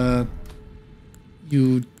that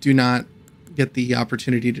you do not get the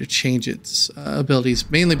opportunity to change its abilities,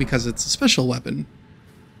 mainly because it's a special weapon.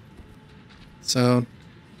 So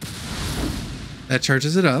that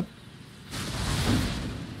charges it up.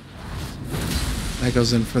 That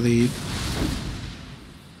goes in for the...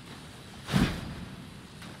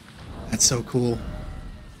 That's so cool.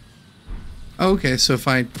 Okay, so if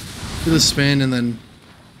I do the spin and then...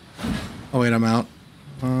 Oh wait, I'm out.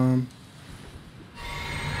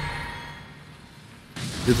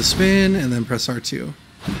 Do the spin and then press R2.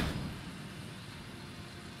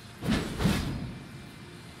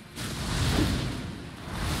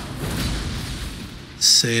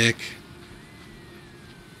 Sick.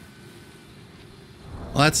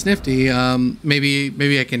 Well, that's nifty.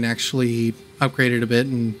 Maybe I can actually upgrade it a bit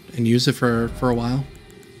and use it for a while.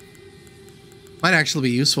 Might actually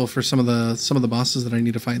be useful for some of the bosses that I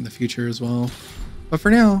need to fight in the future as well. But for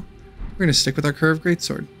now, we're gonna stick with our curved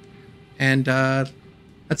greatsword. And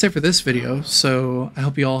that's it for this video. So I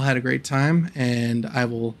hope you all had a great time, and I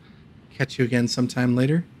will catch you again sometime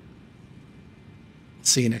later.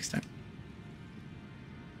 See you next time.